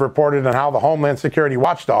News have reported on how the Homeland Security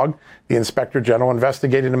watchdog, the Inspector General,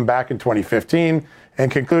 investigated him back in 2015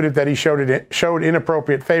 and concluded that he showed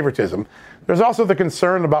inappropriate favoritism. There's also the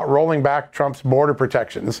concern about rolling back Trump's border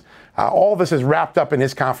protections. All this is wrapped up in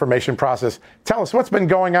his confirmation process. Tell us what's been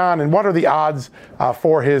going on and what are the odds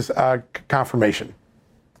for his confirmation?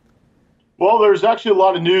 Well, there's actually a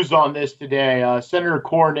lot of news on this today. Senator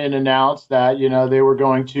Cornyn announced that, they were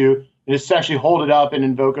going to essentially hold it up and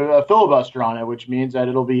invoke a filibuster on it, which means that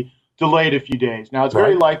it'll be delayed a few days. Now, it's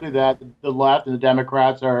very likely that the left and the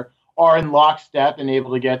Democrats are in lockstep and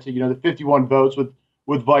able to get to, the 51 votes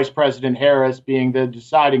with Vice President Harris being the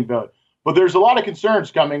deciding vote. But there's a lot of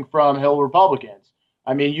concerns coming from Hill Republicans.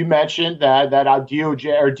 I mean, you mentioned that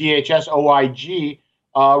DOJ or DHS OIG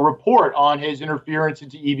report on his interference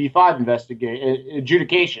into EB-5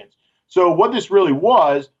 adjudications. So what this really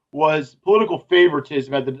was was political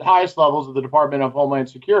favoritism at the highest levels of the Department of Homeland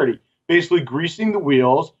Security, basically greasing the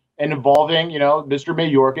wheels and involving, Mr.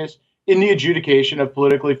 Mayorkas in the adjudication of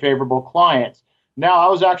politically favorable clients. Now, I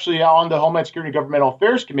was actually on the Homeland Security and Governmental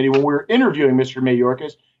Affairs Committee when we were interviewing Mr.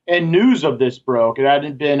 Mayorkas, and news of this broke. It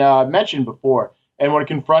hadn't been mentioned before. And when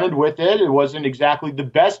confronted with it, it wasn't exactly the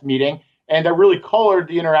best meeting. And that really colored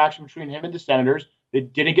the interaction between him and the senators. They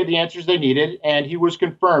didn't get the answers they needed. And he was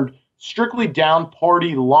confirmed strictly down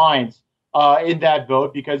party lines in that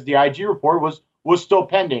vote because the IG report was still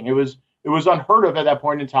pending. It was unheard of at that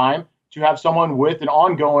point in time to have someone with an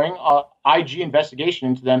ongoing IG investigation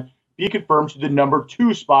into them be confirmed to the number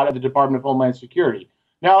 2 spot at the Department of Homeland Security.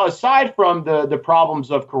 Now, aside from the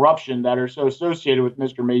problems of corruption that are so associated with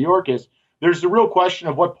Mr. Mayorkas, there's the real question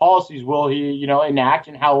of what policies will he, enact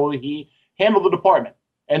and how will he handle the department.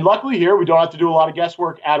 And luckily here, we don't have to do a lot of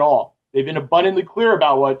guesswork at all. They've been abundantly clear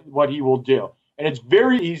about what he will do. And it's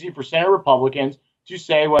very easy for Senate Republicans to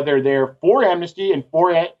say whether they're for amnesty and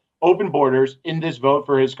for open borders in this vote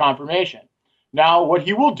for his confirmation. Now, what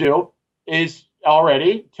he will do is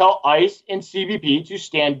already tell ICE and CBP to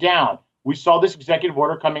stand down. We saw this executive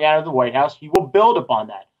order coming out of the White House. He will build upon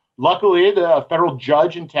that. Luckily, the federal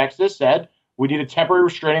judge in Texas said we need a temporary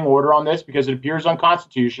restraining order on this because it appears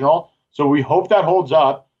unconstitutional. So we hope that holds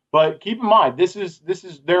up. But keep in mind, this is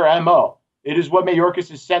their MO. It is what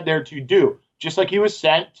Mayorkas is sent there to do. Just like he was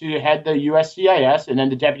sent to head the USCIS and then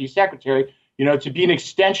the deputy secretary, to be an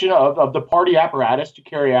extension of the party apparatus to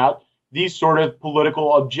carry out these sort of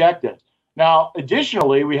political objectives. Now,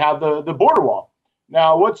 additionally, we have the border wall.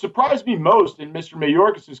 Now, what surprised me most in Mr.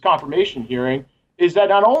 Mayorkas' confirmation hearing is that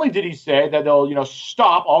not only did he say that they'll,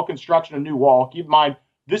 stop all construction of new wall. Keep in mind,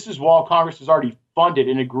 this is wall Congress has already funded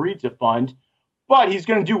and agreed to fund, but he's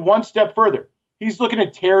going to do one step further. He's looking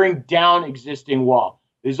at tearing down existing wall.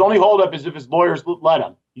 His only holdup is if his lawyers let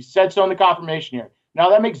him. He said so in the confirmation hearing. Now,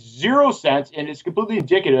 that makes zero sense, and it's completely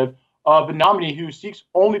indicative of a nominee who seeks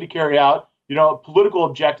only to carry out, political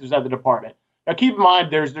objectives at the department. Now, keep in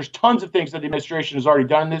mind, there's tons of things that the administration has already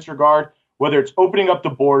done in this regard, whether it's opening up the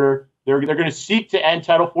border. They're going to seek to end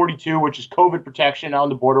Title 42, which is COVID protection on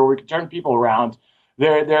the border, where we can turn people around.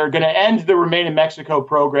 They're going to end the Remain in Mexico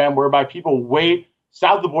program, whereby people wait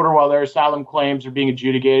south of the border while their asylum claims are being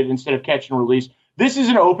adjudicated instead of catch and release. This is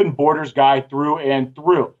an open borders guy through and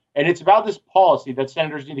through. And it's about this policy that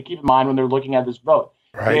senators need to keep in mind when they're looking at this vote.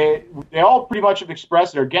 Right. They all pretty much have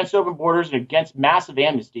expressed they're against open borders and against massive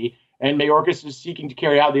amnesty. And Mayorkas is seeking to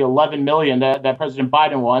carry out the 11 million that President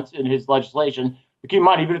Biden wants in his legislation. But keep in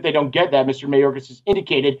mind, even if they don't get that, Mr. Mayorkas has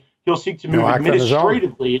indicated he'll seek to move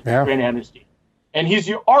administratively to grant amnesty. And he's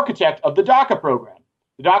the architect of the DACA program.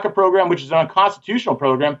 The DACA program, which is an unconstitutional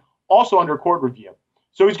program, also under court review.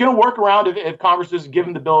 So he's going to work around if Congress doesn't give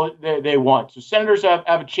him the bill they want. So senators have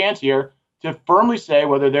a chance here to firmly say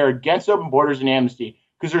whether they're against open borders and amnesty,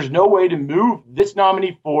 because there's no way to move this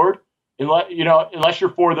nominee forward unless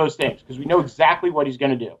you're for those things, because we know exactly what he's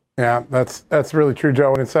going to do. Yeah, that's really true,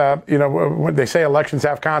 Joe. And it's, when they say elections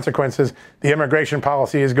have consequences, the immigration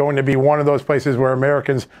policy is going to be one of those places where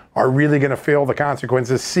Americans are really going to feel the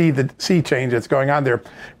consequences, see change that's going on there.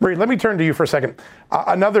 Marie, let me turn to you for a second.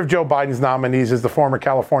 Another of Joe Biden's nominees is the former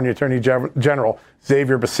California Attorney General,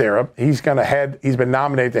 Xavier Becerra. He's been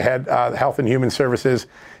nominated to head Health and Human Services.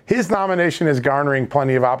 His nomination is garnering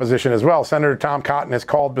plenty of opposition as well. Senator Tom Cotton has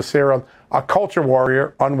called Becerra a culture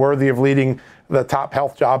warrior, unworthy of leading the top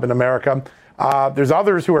health job in America. There's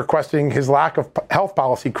others who are questioning his lack of health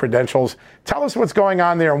policy credentials. Tell us what's going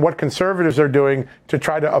on there and what conservatives are doing to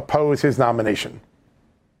try to oppose his nomination.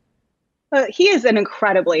 He is an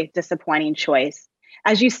incredibly disappointing choice.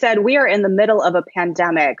 As you said, we are in the middle of a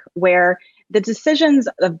pandemic where the decisions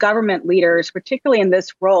of government leaders, particularly in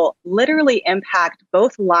this role, literally impact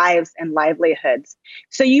both lives and livelihoods.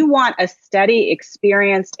 So you want a steady,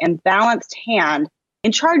 experienced, and balanced hand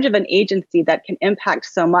in charge of an agency that can impact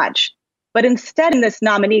so much. But instead, in this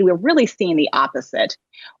nominee, we're really seeing the opposite.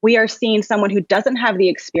 We are seeing someone who doesn't have the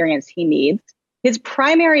experience he needs. His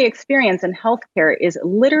primary experience in healthcare is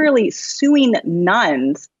literally suing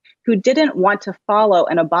nuns who didn't want to follow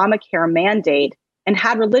an Obamacare mandate and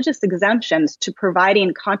had religious exemptions to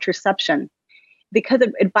providing contraception because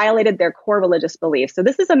it violated their core religious beliefs. So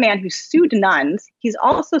this is a man who sued nuns. He's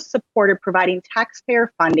also supported providing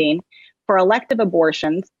taxpayer funding for elective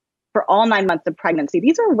abortions for all 9 months of pregnancy.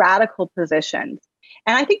 These are radical positions.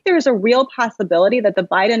 And I think there's a real possibility that the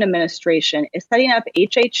Biden administration is setting up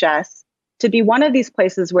HHS to be one of these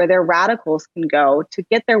places where their radicals can go to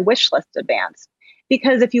get their wish list advanced.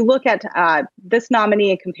 Because if you look at this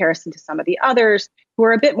nominee in comparison to some of the others who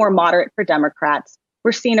are a bit more moderate for Democrats,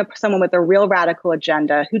 we're seeing someone with a real radical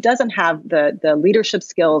agenda who doesn't have the leadership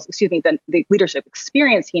skills, the leadership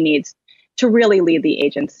experience he needs to really lead the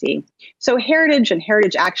agency. So Heritage and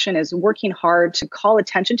Heritage Action is working hard to call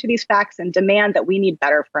attention to these facts and demand that we need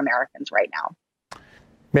better for Americans right now.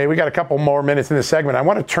 May, we got a couple more minutes in this segment. I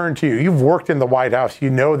want to turn to you. You've worked in the White House. You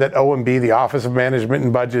know that OMB, the Office of Management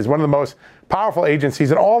and Budget, is one of the most powerful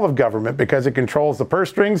agencies in all of government because it controls the purse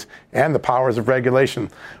strings and the powers of regulation.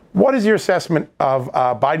 What is your assessment of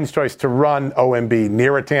Biden's choice to run OMB?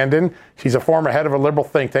 Neera Tanden, she's a former head of a liberal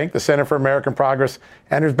think tank, the Center for American Progress,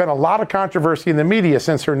 and there's been a lot of controversy in the media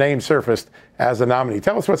since her name surfaced as a nominee.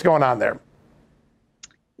 Tell us what's going on there.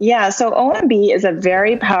 Yeah, so OMB is a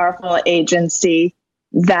very powerful agency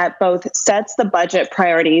that both sets the budget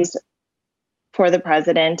priorities for the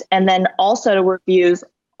president and then also reviews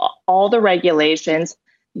all the regulations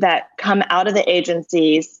that come out of the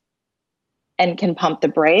agencies and can pump the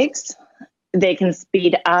brakes. They can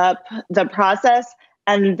speed up the process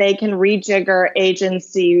and they can rejigger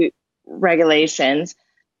agency regulations.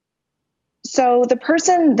 So the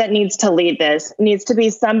person that needs to lead this needs to be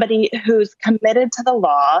somebody who's committed to the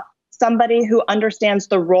law, somebody who understands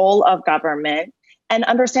the role of government and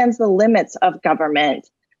understands the limits of government.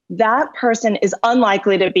 That person is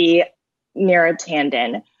unlikely to be Neera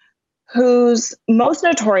Tanden, who's most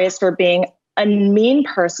notorious for being a mean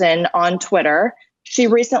person on Twitter. She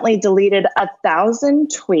recently deleted 1,000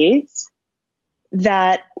 tweets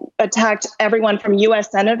that attacked everyone from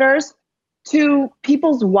U.S. senators to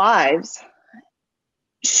people's wives.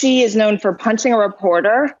 She is known for punching a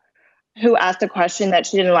reporter who asked a question that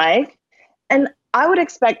she didn't like. And I would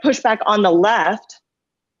expect pushback on the left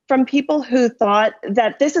from people who thought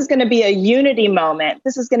that this is going to be a unity moment.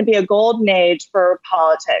 This is going to be a golden age for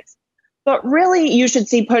politics. But really, you should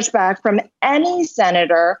see pushback from any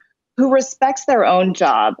senator who respects their own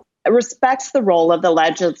job, respects the role of the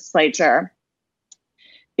legislature.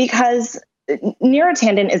 Because Neera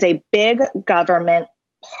Tanden is a big government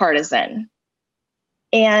partisan.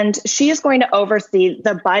 And she is going to oversee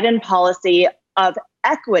the Biden policy of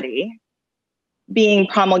equity being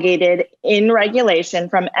promulgated in regulation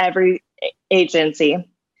from every agency.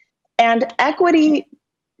 And equity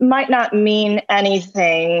might not mean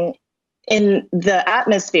anything in the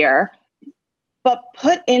atmosphere, but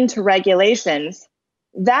put into regulations,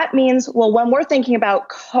 that means, well, when we're thinking about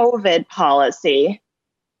COVID policy,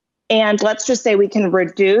 and let's just say we can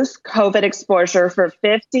reduce COVID exposure for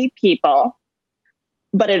 50 people,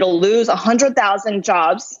 but it'll lose 100,000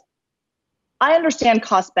 jobs. I understand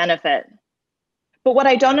cost benefit. But what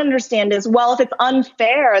I don't understand is, well, if it's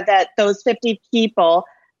unfair that those 50 people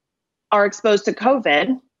are exposed to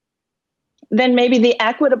COVID, then maybe the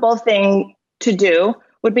equitable thing to do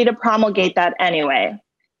would be to promulgate that anyway.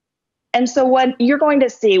 And so what you're going to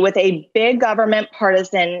see with a big government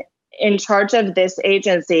partisan in charge of this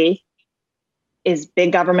agency is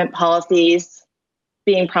big government policies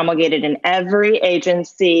being promulgated in every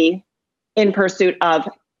agency in pursuit of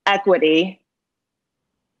equity,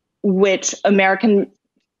 which American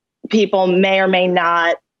people may or may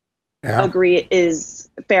not agree is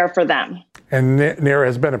fair for them. And Neera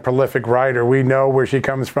has been a prolific writer. We know where she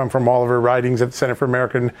comes from all of her writings at the Center for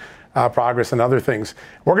American Progress and other things.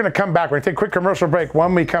 We're going to come back. We're going to take a quick commercial break.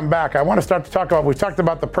 When we come back, I want to start to talk about, we've talked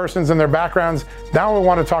about the persons and their backgrounds. Now we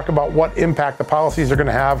want to talk about what impact the policies are going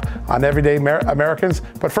to have on everyday Americans.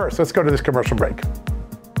 But first, let's go to this commercial break.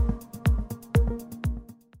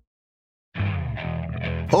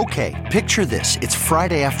 Okay, picture this. It's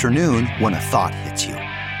Friday afternoon when a thought hits you.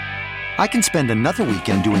 I can spend another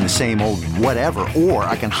weekend doing the same old whatever, or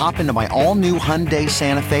I can hop into my all-new Hyundai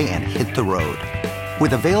Santa Fe and hit the road.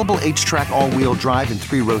 With available H-Track all-wheel drive and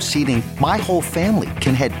 3-row seating, my whole family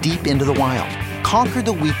can head deep into the wild. Conquer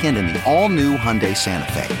the weekend in the all-new Hyundai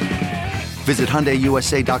Santa Fe. Visit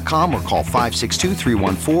HyundaiUSA.com or call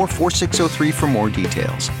 562-314-4603 for more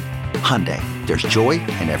details. Hyundai, there's joy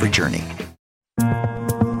in every journey.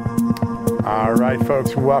 All right,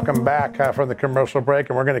 folks, welcome back from the commercial break,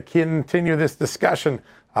 and we're going to continue this discussion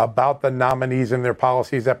about the nominees and their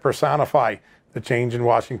policies that personify the change in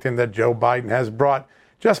Washington that Joe Biden has brought.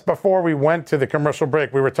 Just before we went to the commercial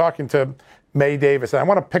break, we were talking to May Davis, and I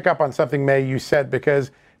want to pick up on something, May, you said,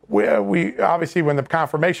 because we obviously, when the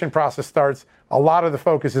confirmation process starts, a lot of the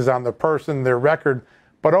focus is on the person, their record,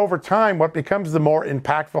 but over time, what becomes the more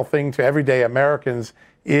impactful thing to everyday Americans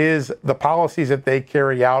is the policies that they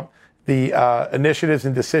carry out, the initiatives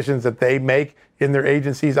and decisions that they make in their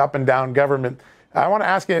agencies up and down government. I want to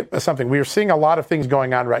ask you something. We are seeing a lot of things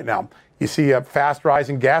going on right now. You see a fast rise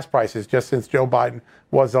in gas prices just since Joe Biden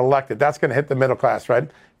was elected. That's going to hit the middle class, right?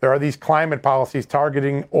 There are these climate policies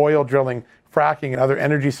targeting oil drilling fracking and other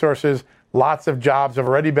energy sources. Lots of jobs have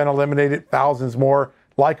already been eliminated, thousands more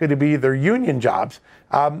likely to be their union jobs.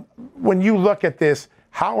 When you look at this,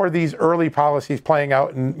 how are these early policies playing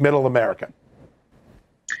out in Middle America?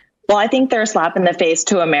 Well, I think they're a slap in the face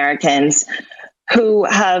to Americans who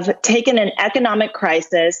have taken an economic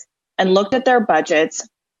crisis and looked at their budgets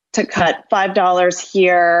to cut $5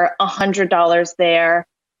 here, $100 there,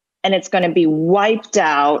 and it's going to be wiped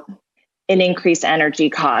out in increased energy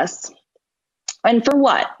costs. And for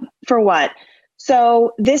what? For what?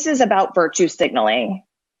 So this is about virtue signaling.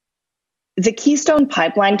 The Keystone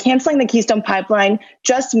Pipeline, canceling the Keystone Pipeline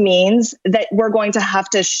just means that we're going to have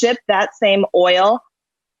to ship that same oil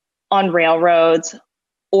on railroads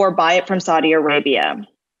or buy it from Saudi Arabia.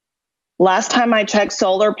 Last time I checked,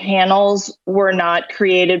 solar panels were not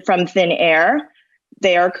created from thin air.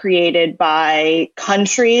 They are created by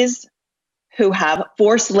countries who have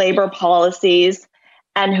forced labor policies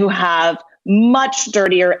and who have much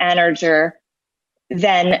dirtier energy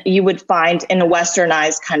than you would find in a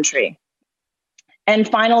westernized country. And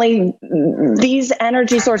finally, these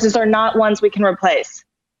energy sources are not ones we can replace.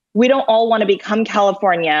 We don't all want to become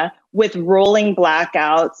California with rolling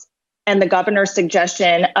blackouts and the governor's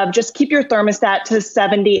suggestion of just keep your thermostat to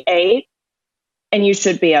 78 and you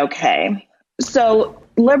should be okay. So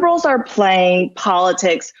liberals are playing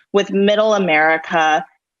politics with middle America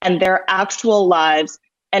and their actual lives,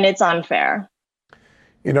 and it's unfair.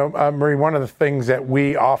 You know, Marie, one of the things that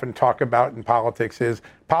we often talk about in politics is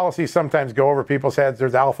policies sometimes go over people's heads.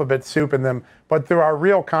 There's alphabet soup in them, but there are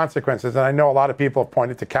real consequences. And I know a lot of people have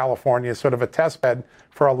pointed to California as sort of a test bed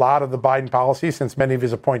for a lot of the Biden policies, since many of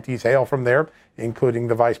his appointees hail from there, including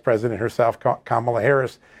the vice president herself, Kamala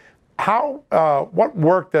Harris. What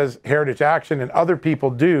work does Heritage Action and other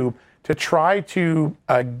people do to try to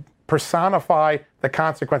personify the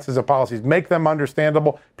consequences of policies, make them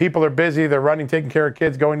understandable? People are busy, they're running, taking care of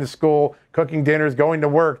kids, going to school, cooking dinners, going to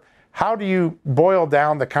work. How do you boil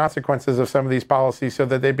down the consequences of some of these policies so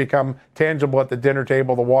that they become tangible at the dinner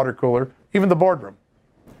table, the water cooler, even the boardroom?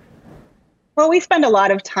 Well, we spend a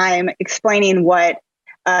lot of time explaining what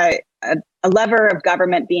a lever of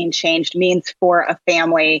government being changed means for a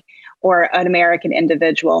family or an American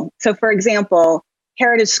individual. So, for example,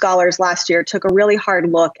 Heritage Scholars last year took a really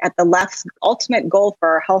hard look at the left's ultimate goal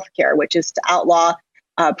for healthcare, which is to outlaw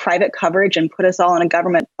private coverage and put us all in a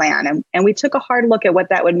government plan. And we took a hard look at what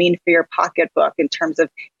that would mean for your pocketbook in terms of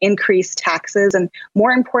increased taxes and,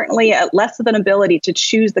 more importantly, less of an ability to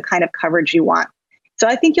choose the kind of coverage you want. So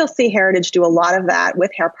I think you'll see Heritage do a lot of that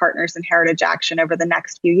with Hair Partners and Heritage Action over the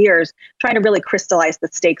next few years, trying to really crystallize the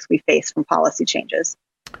stakes we face from policy changes.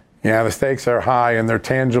 Yeah, the stakes are high and they're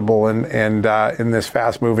tangible and in this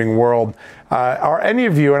fast-moving world. Are any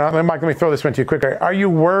of you, and Mike, let me throw this one to you quickly, are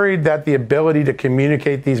you worried that the ability to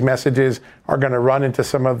communicate these messages are going to run into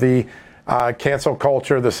some of the cancel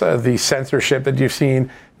culture, the censorship that you've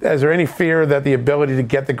seen? Is there any fear that the ability to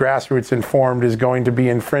get the grassroots informed is going to be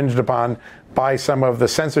infringed upon by some of the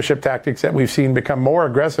censorship tactics that we've seen become more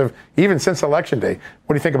aggressive even since Election Day?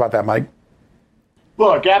 What do you think about that, Mike?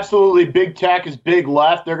 Look, absolutely, big tech is big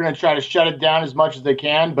left. They're going to try to shut it down as much as they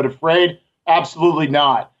can, but afraid? Absolutely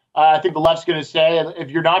not. I think the left's going to say if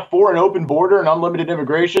you're not for an open border and unlimited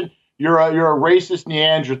immigration, you're a racist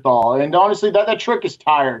Neanderthal. And honestly, that trick is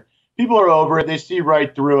tired. People are over it. They see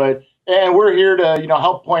right through it. And we're here to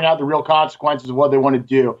help point out the real consequences of what they want to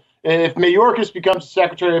do. If Mayorkas becomes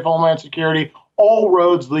Secretary of Homeland Security, all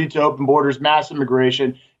roads lead to open borders, mass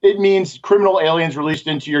immigration. It means criminal aliens released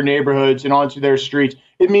into your neighborhoods and onto their streets.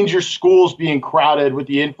 It means your schools being crowded with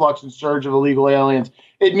the influx and surge of illegal aliens.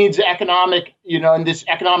 It means economic, in this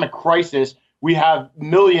economic crisis, we have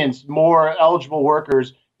millions more eligible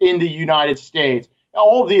workers in the United States.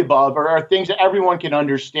 All of the above are things that everyone can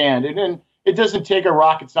understand. And it doesn't take a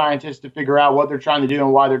rocket scientist to figure out what they're trying to do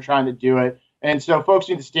and why they're trying to do it. And so folks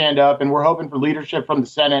need to stand up, and we're hoping for leadership from the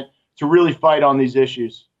Senate to really fight on these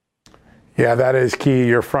issues. Yeah, that is key.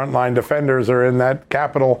 Your frontline defenders are in that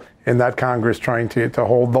Capitol, in that Congress, trying to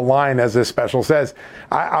hold the line, as this special says.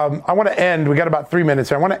 I want to end. We got about 3 minutes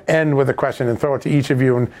here. I want to end with a question and throw it to each of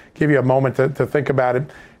you and give you a moment to think about it.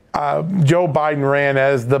 Joe Biden ran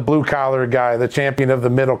as the blue-collar guy, the champion of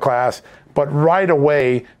the middle class, but right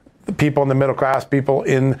away, the people in the middle class, people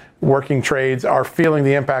in working trades are feeling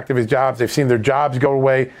the impact of his jobs. They've seen their jobs go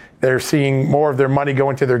away. They're seeing more of their money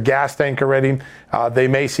go into their gas tank already. They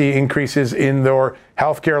may see increases in their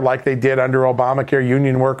health care like they did under Obamacare.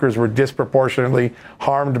 Union workers were disproportionately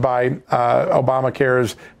harmed by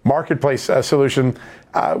Obamacare's marketplace solution.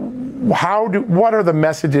 What are the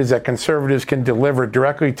messages that conservatives can deliver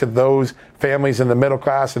directly to those families in the middle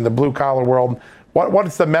class and the blue collar world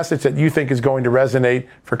What's the message that you think is going to resonate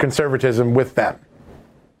for conservatism with them?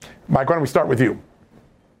 Mike, why don't we start with you?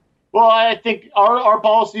 Well, I think our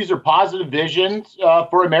policies are positive visions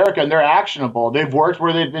for America, and they're actionable. They've worked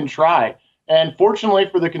where they've been tried. And fortunately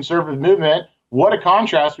for the conservative movement, what a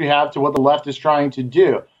contrast we have to what the left is trying to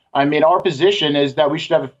do. I mean, our position is that we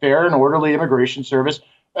should have a fair and orderly immigration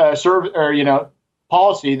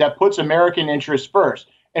policy that puts American interests first.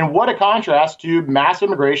 And what a contrast to mass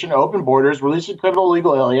immigration, open borders, releasing criminal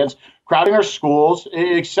illegal aliens, crowding our schools,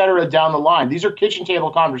 et cetera, down the line. These are kitchen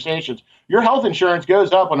table conversations. Your health insurance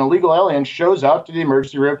goes up when an illegal alien shows up to the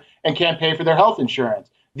emergency room and can't pay for their health insurance.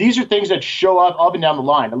 These are things that show up and down the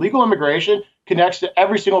line. Illegal immigration connects to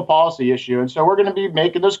every single policy issue. And so we're going to be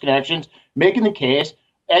making those connections, making the case,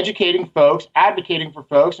 educating folks, advocating for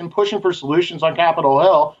folks, and pushing for solutions on Capitol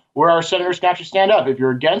Hill where our senators can actually stand up. If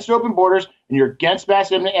you're against open borders and you're against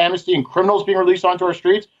mass amnesty and criminals being released onto our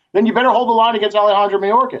streets, then you better hold the line against Alejandro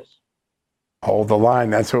Mayorkas. Hold the line.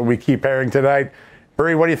 That's what we keep hearing tonight.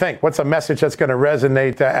 Marie, what do you think? What's a message that's going to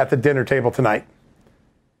resonate at the dinner table tonight?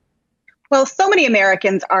 Well, so many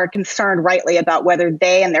Americans are concerned rightly about whether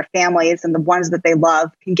they and their families and the ones that they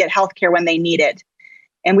love can get health care when they need it.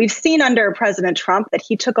 And we've seen under President Trump that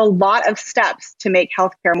he took a lot of steps to make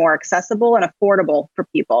healthcare more accessible and affordable for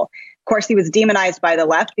people. Of course, he was demonized by the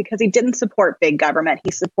left because he didn't support big government.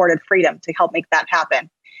 He supported freedom to help make that happen.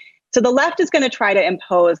 So the left is going to try to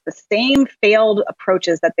impose the same failed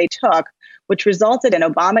approaches that they took, which resulted in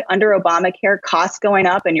under Obamacare costs going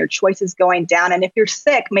up and your choices going down. And if you're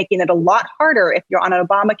sick, making it a lot harder if you're on an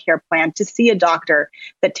Obamacare plan to see a doctor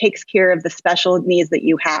that takes care of the special needs that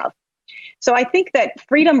you have. So I think that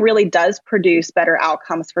freedom really does produce better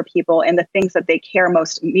outcomes for people and the things that they care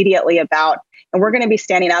most immediately about. And we're going to be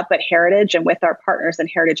standing up at Heritage and with our partners in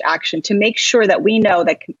Heritage Action to make sure that we know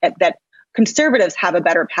that conservatives have a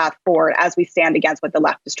better path forward as we stand against what the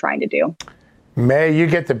left is trying to do. May, you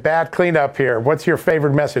get the bat cleaned up here. What's your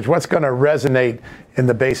favorite message? What's going to resonate in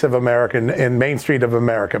the base of America, in Main Street of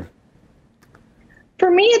America? For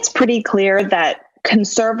me, it's pretty clear that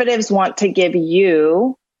conservatives want to give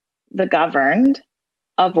you, the governed,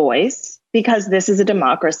 a voice because this is a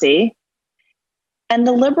democracy. And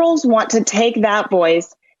the liberals want to take that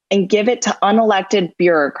voice and give it to unelected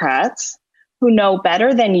bureaucrats who know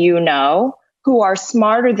better than you know, who are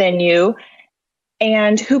smarter than you,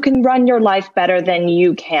 and who can run your life better than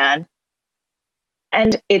you can.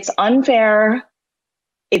 And it's unfair,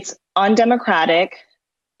 it's undemocratic,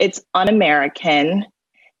 it's un-American.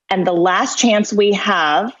 And the last chance we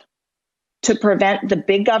have to prevent the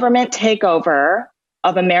big government takeover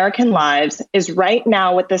of American lives is right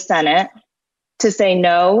now with the Senate to say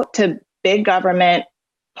no to big government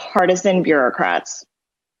partisan bureaucrats.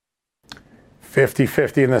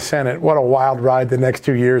 50-50 in the Senate. What a wild ride the next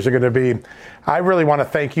 2 years are going to be. I really want to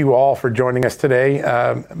thank you all for joining us today,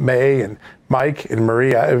 May and Mike and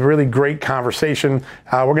Maria. A really great conversation.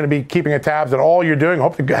 We're going to be keeping tabs on all you're doing.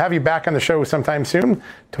 Hope to have you back on the show sometime soon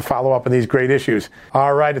to follow up on these great issues.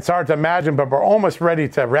 All right, it's hard to imagine, but we're almost ready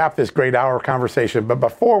to wrap this great hour conversation. But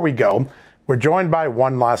before we go, we're joined by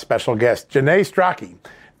one last special guest. Janae Strachey,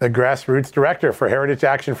 the Grassroots Director for Heritage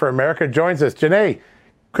Action for America, joins us. Janae,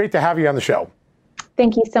 great to have you on the show.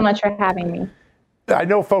 Thank you so much for having me. I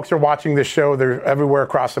know folks are watching this show. They're everywhere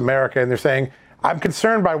across America, and they're saying, I'm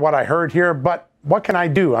concerned by what I heard here, but what can I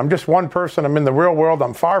do? I'm just one person. I'm in the real world.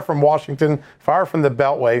 I'm far from Washington, far from the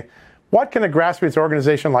Beltway. What can a grassroots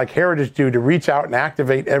organization like Heritage do to reach out and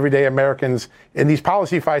activate everyday Americans in these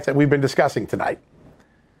policy fights that we've been discussing tonight?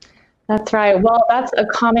 That's right. Well, that's a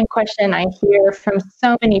common question I hear from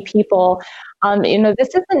so many people. This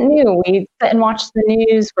isn't new. We sit and watch the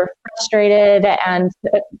news, we're frustrated, and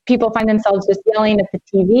people find themselves just yelling at the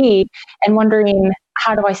TV and wondering,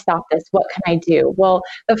 how do I stop this? What can I do? Well,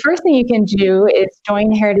 the first thing you can do is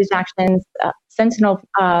join Heritage Action's Sentinel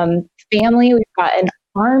family. We've got an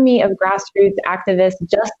army of grassroots activists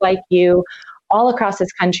just like you all across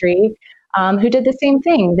this country who did the same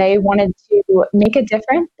thing. They wanted to make a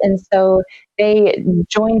difference, and so they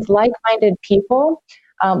joined like-minded people.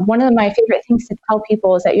 One of my favorite things to tell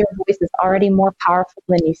people is that your voice is already more powerful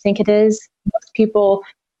than you think it is. Most people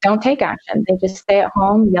don't take action. They just stay at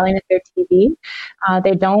home yelling at their TV.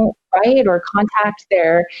 They don't write or contact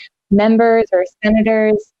their members or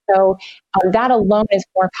senators. So that alone is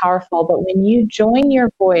more powerful. But when you join your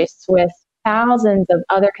voice with thousands of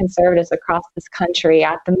other conservatives across this country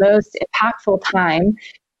at the most impactful time,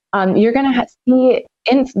 you're going to see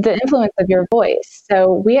the influence of your voice.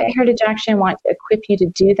 So we at Heritage Action want to equip you to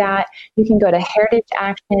do that. You can go to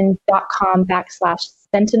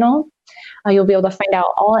heritageaction.com/Sentinel. You'll be able to find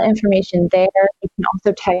out all information there. You can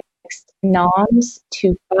also text NOMS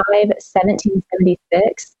to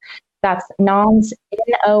 51776. That's NOMS,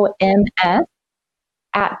 NOMS,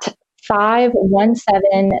 at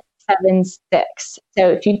 51776. So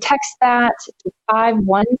if you text that to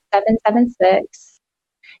 51776,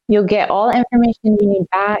 you'll get all the information you need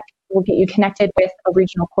back. We'll get you connected with a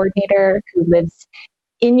regional coordinator who lives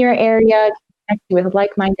in your area, connect you with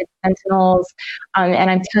like-minded Sentinels. And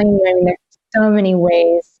I'm telling you, I mean, there's so many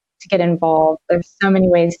ways to get involved. There's so many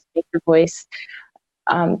ways to make your voice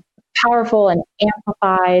powerful and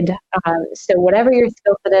amplified. So whatever your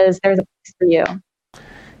skill set is, there's a place for you.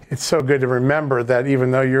 It's so good to remember that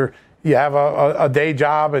even though you have a day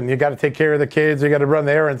job and you got to take care of the kids, you got to run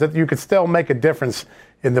the errands, that you could still make a difference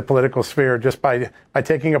in the political sphere just by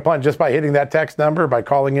taking a plunge, just by hitting that text number, by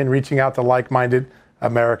calling in, reaching out to like-minded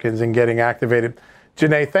Americans and getting activated.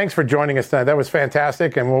 Janae, thanks for joining us tonight. That was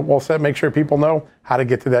fantastic, and we'll make sure people know how to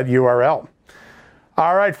get to that URL.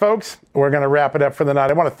 All right, folks, we're going to wrap it up for the night.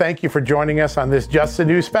 I want to thank you for joining us on this Just the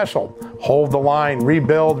News special. Hold the line,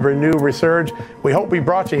 rebuild, renew, resurge. We hope we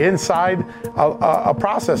brought you inside a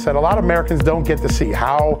process that a lot of Americans don't get to see,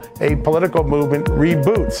 how a political movement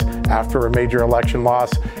reboots after a major election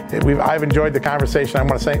loss. I've enjoyed the conversation. I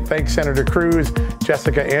want to thank Senator Cruz,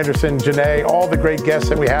 Jessica Anderson, Janae, all the great guests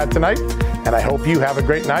that we had tonight. And I hope you have a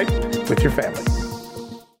great night with your family.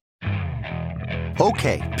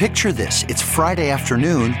 Okay, picture this. It's Friday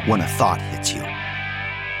afternoon when a thought hits you.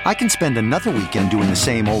 I can spend another weekend doing the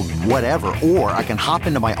same old whatever, or I can hop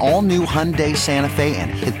into my all-new Hyundai Santa Fe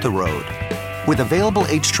and hit the road. With available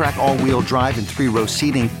H-Track all-wheel drive and 3-row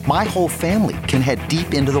seating, my whole family can head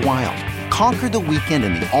deep into the wild. Conquer the weekend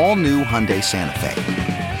in the all-new Hyundai Santa Fe.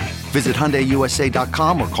 Visit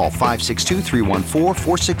HyundaiUSA.com or call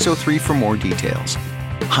 562-314-4603 for more details.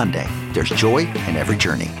 Hyundai, there's joy in every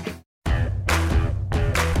journey.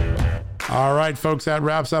 All right, folks, that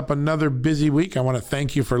wraps up another busy week. I want to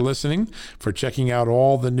thank you for listening, for checking out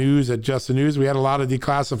all the news at Just the News. We had a lot of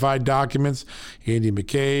declassified documents, Andy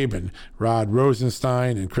McCabe and Rod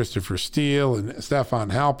Rosenstein and Christopher Steele and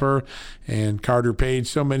Stefan Halper and Carter Page.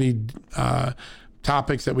 So many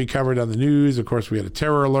topics that we covered on the news. Of course, we had a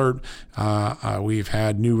terror alert. We've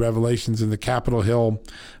had new revelations in the Capitol Hill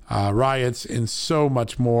riots and so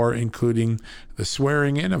much more, including the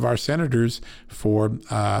swearing in of our senators for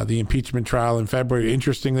the impeachment trial in February.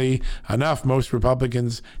 Interestingly enough, most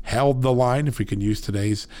Republicans held the line, if we can use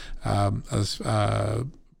today's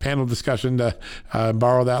panel discussion to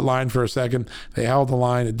borrow that line for a second. They held the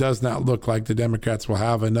line. It does not look like the Democrats will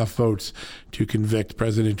have enough votes to convict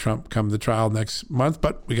President Trump come the trial next month,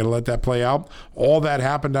 but we got to let that play out. All that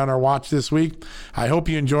happened on our watch this week. I hope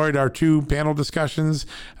you enjoyed our two panel discussions,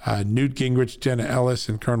 Newt Gingrich, Jenna Ellis,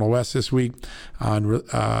 and Colonel West this week on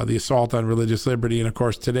the assault on religious liberty. And of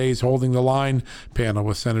course, today's Holding the Line panel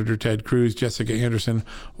with Senator Ted Cruz, Jessica Anderson,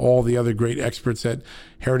 all the other great experts that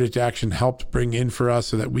Heritage Action helped bring in for us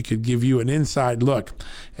so that we could give you an inside look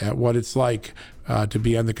at what it's like to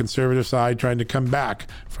be on the conservative side, trying to come back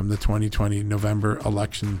from the 2020 November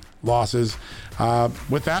election losses.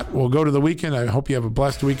 With that, we'll go to the weekend. I hope you have a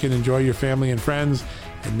blessed weekend. Enjoy your family and friends.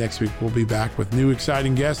 And next week, we'll be back with new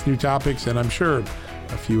exciting guests, new topics, and I'm sure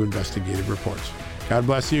a few investigative reports. God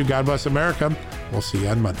bless you. God bless America. We'll see you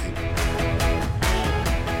on Monday.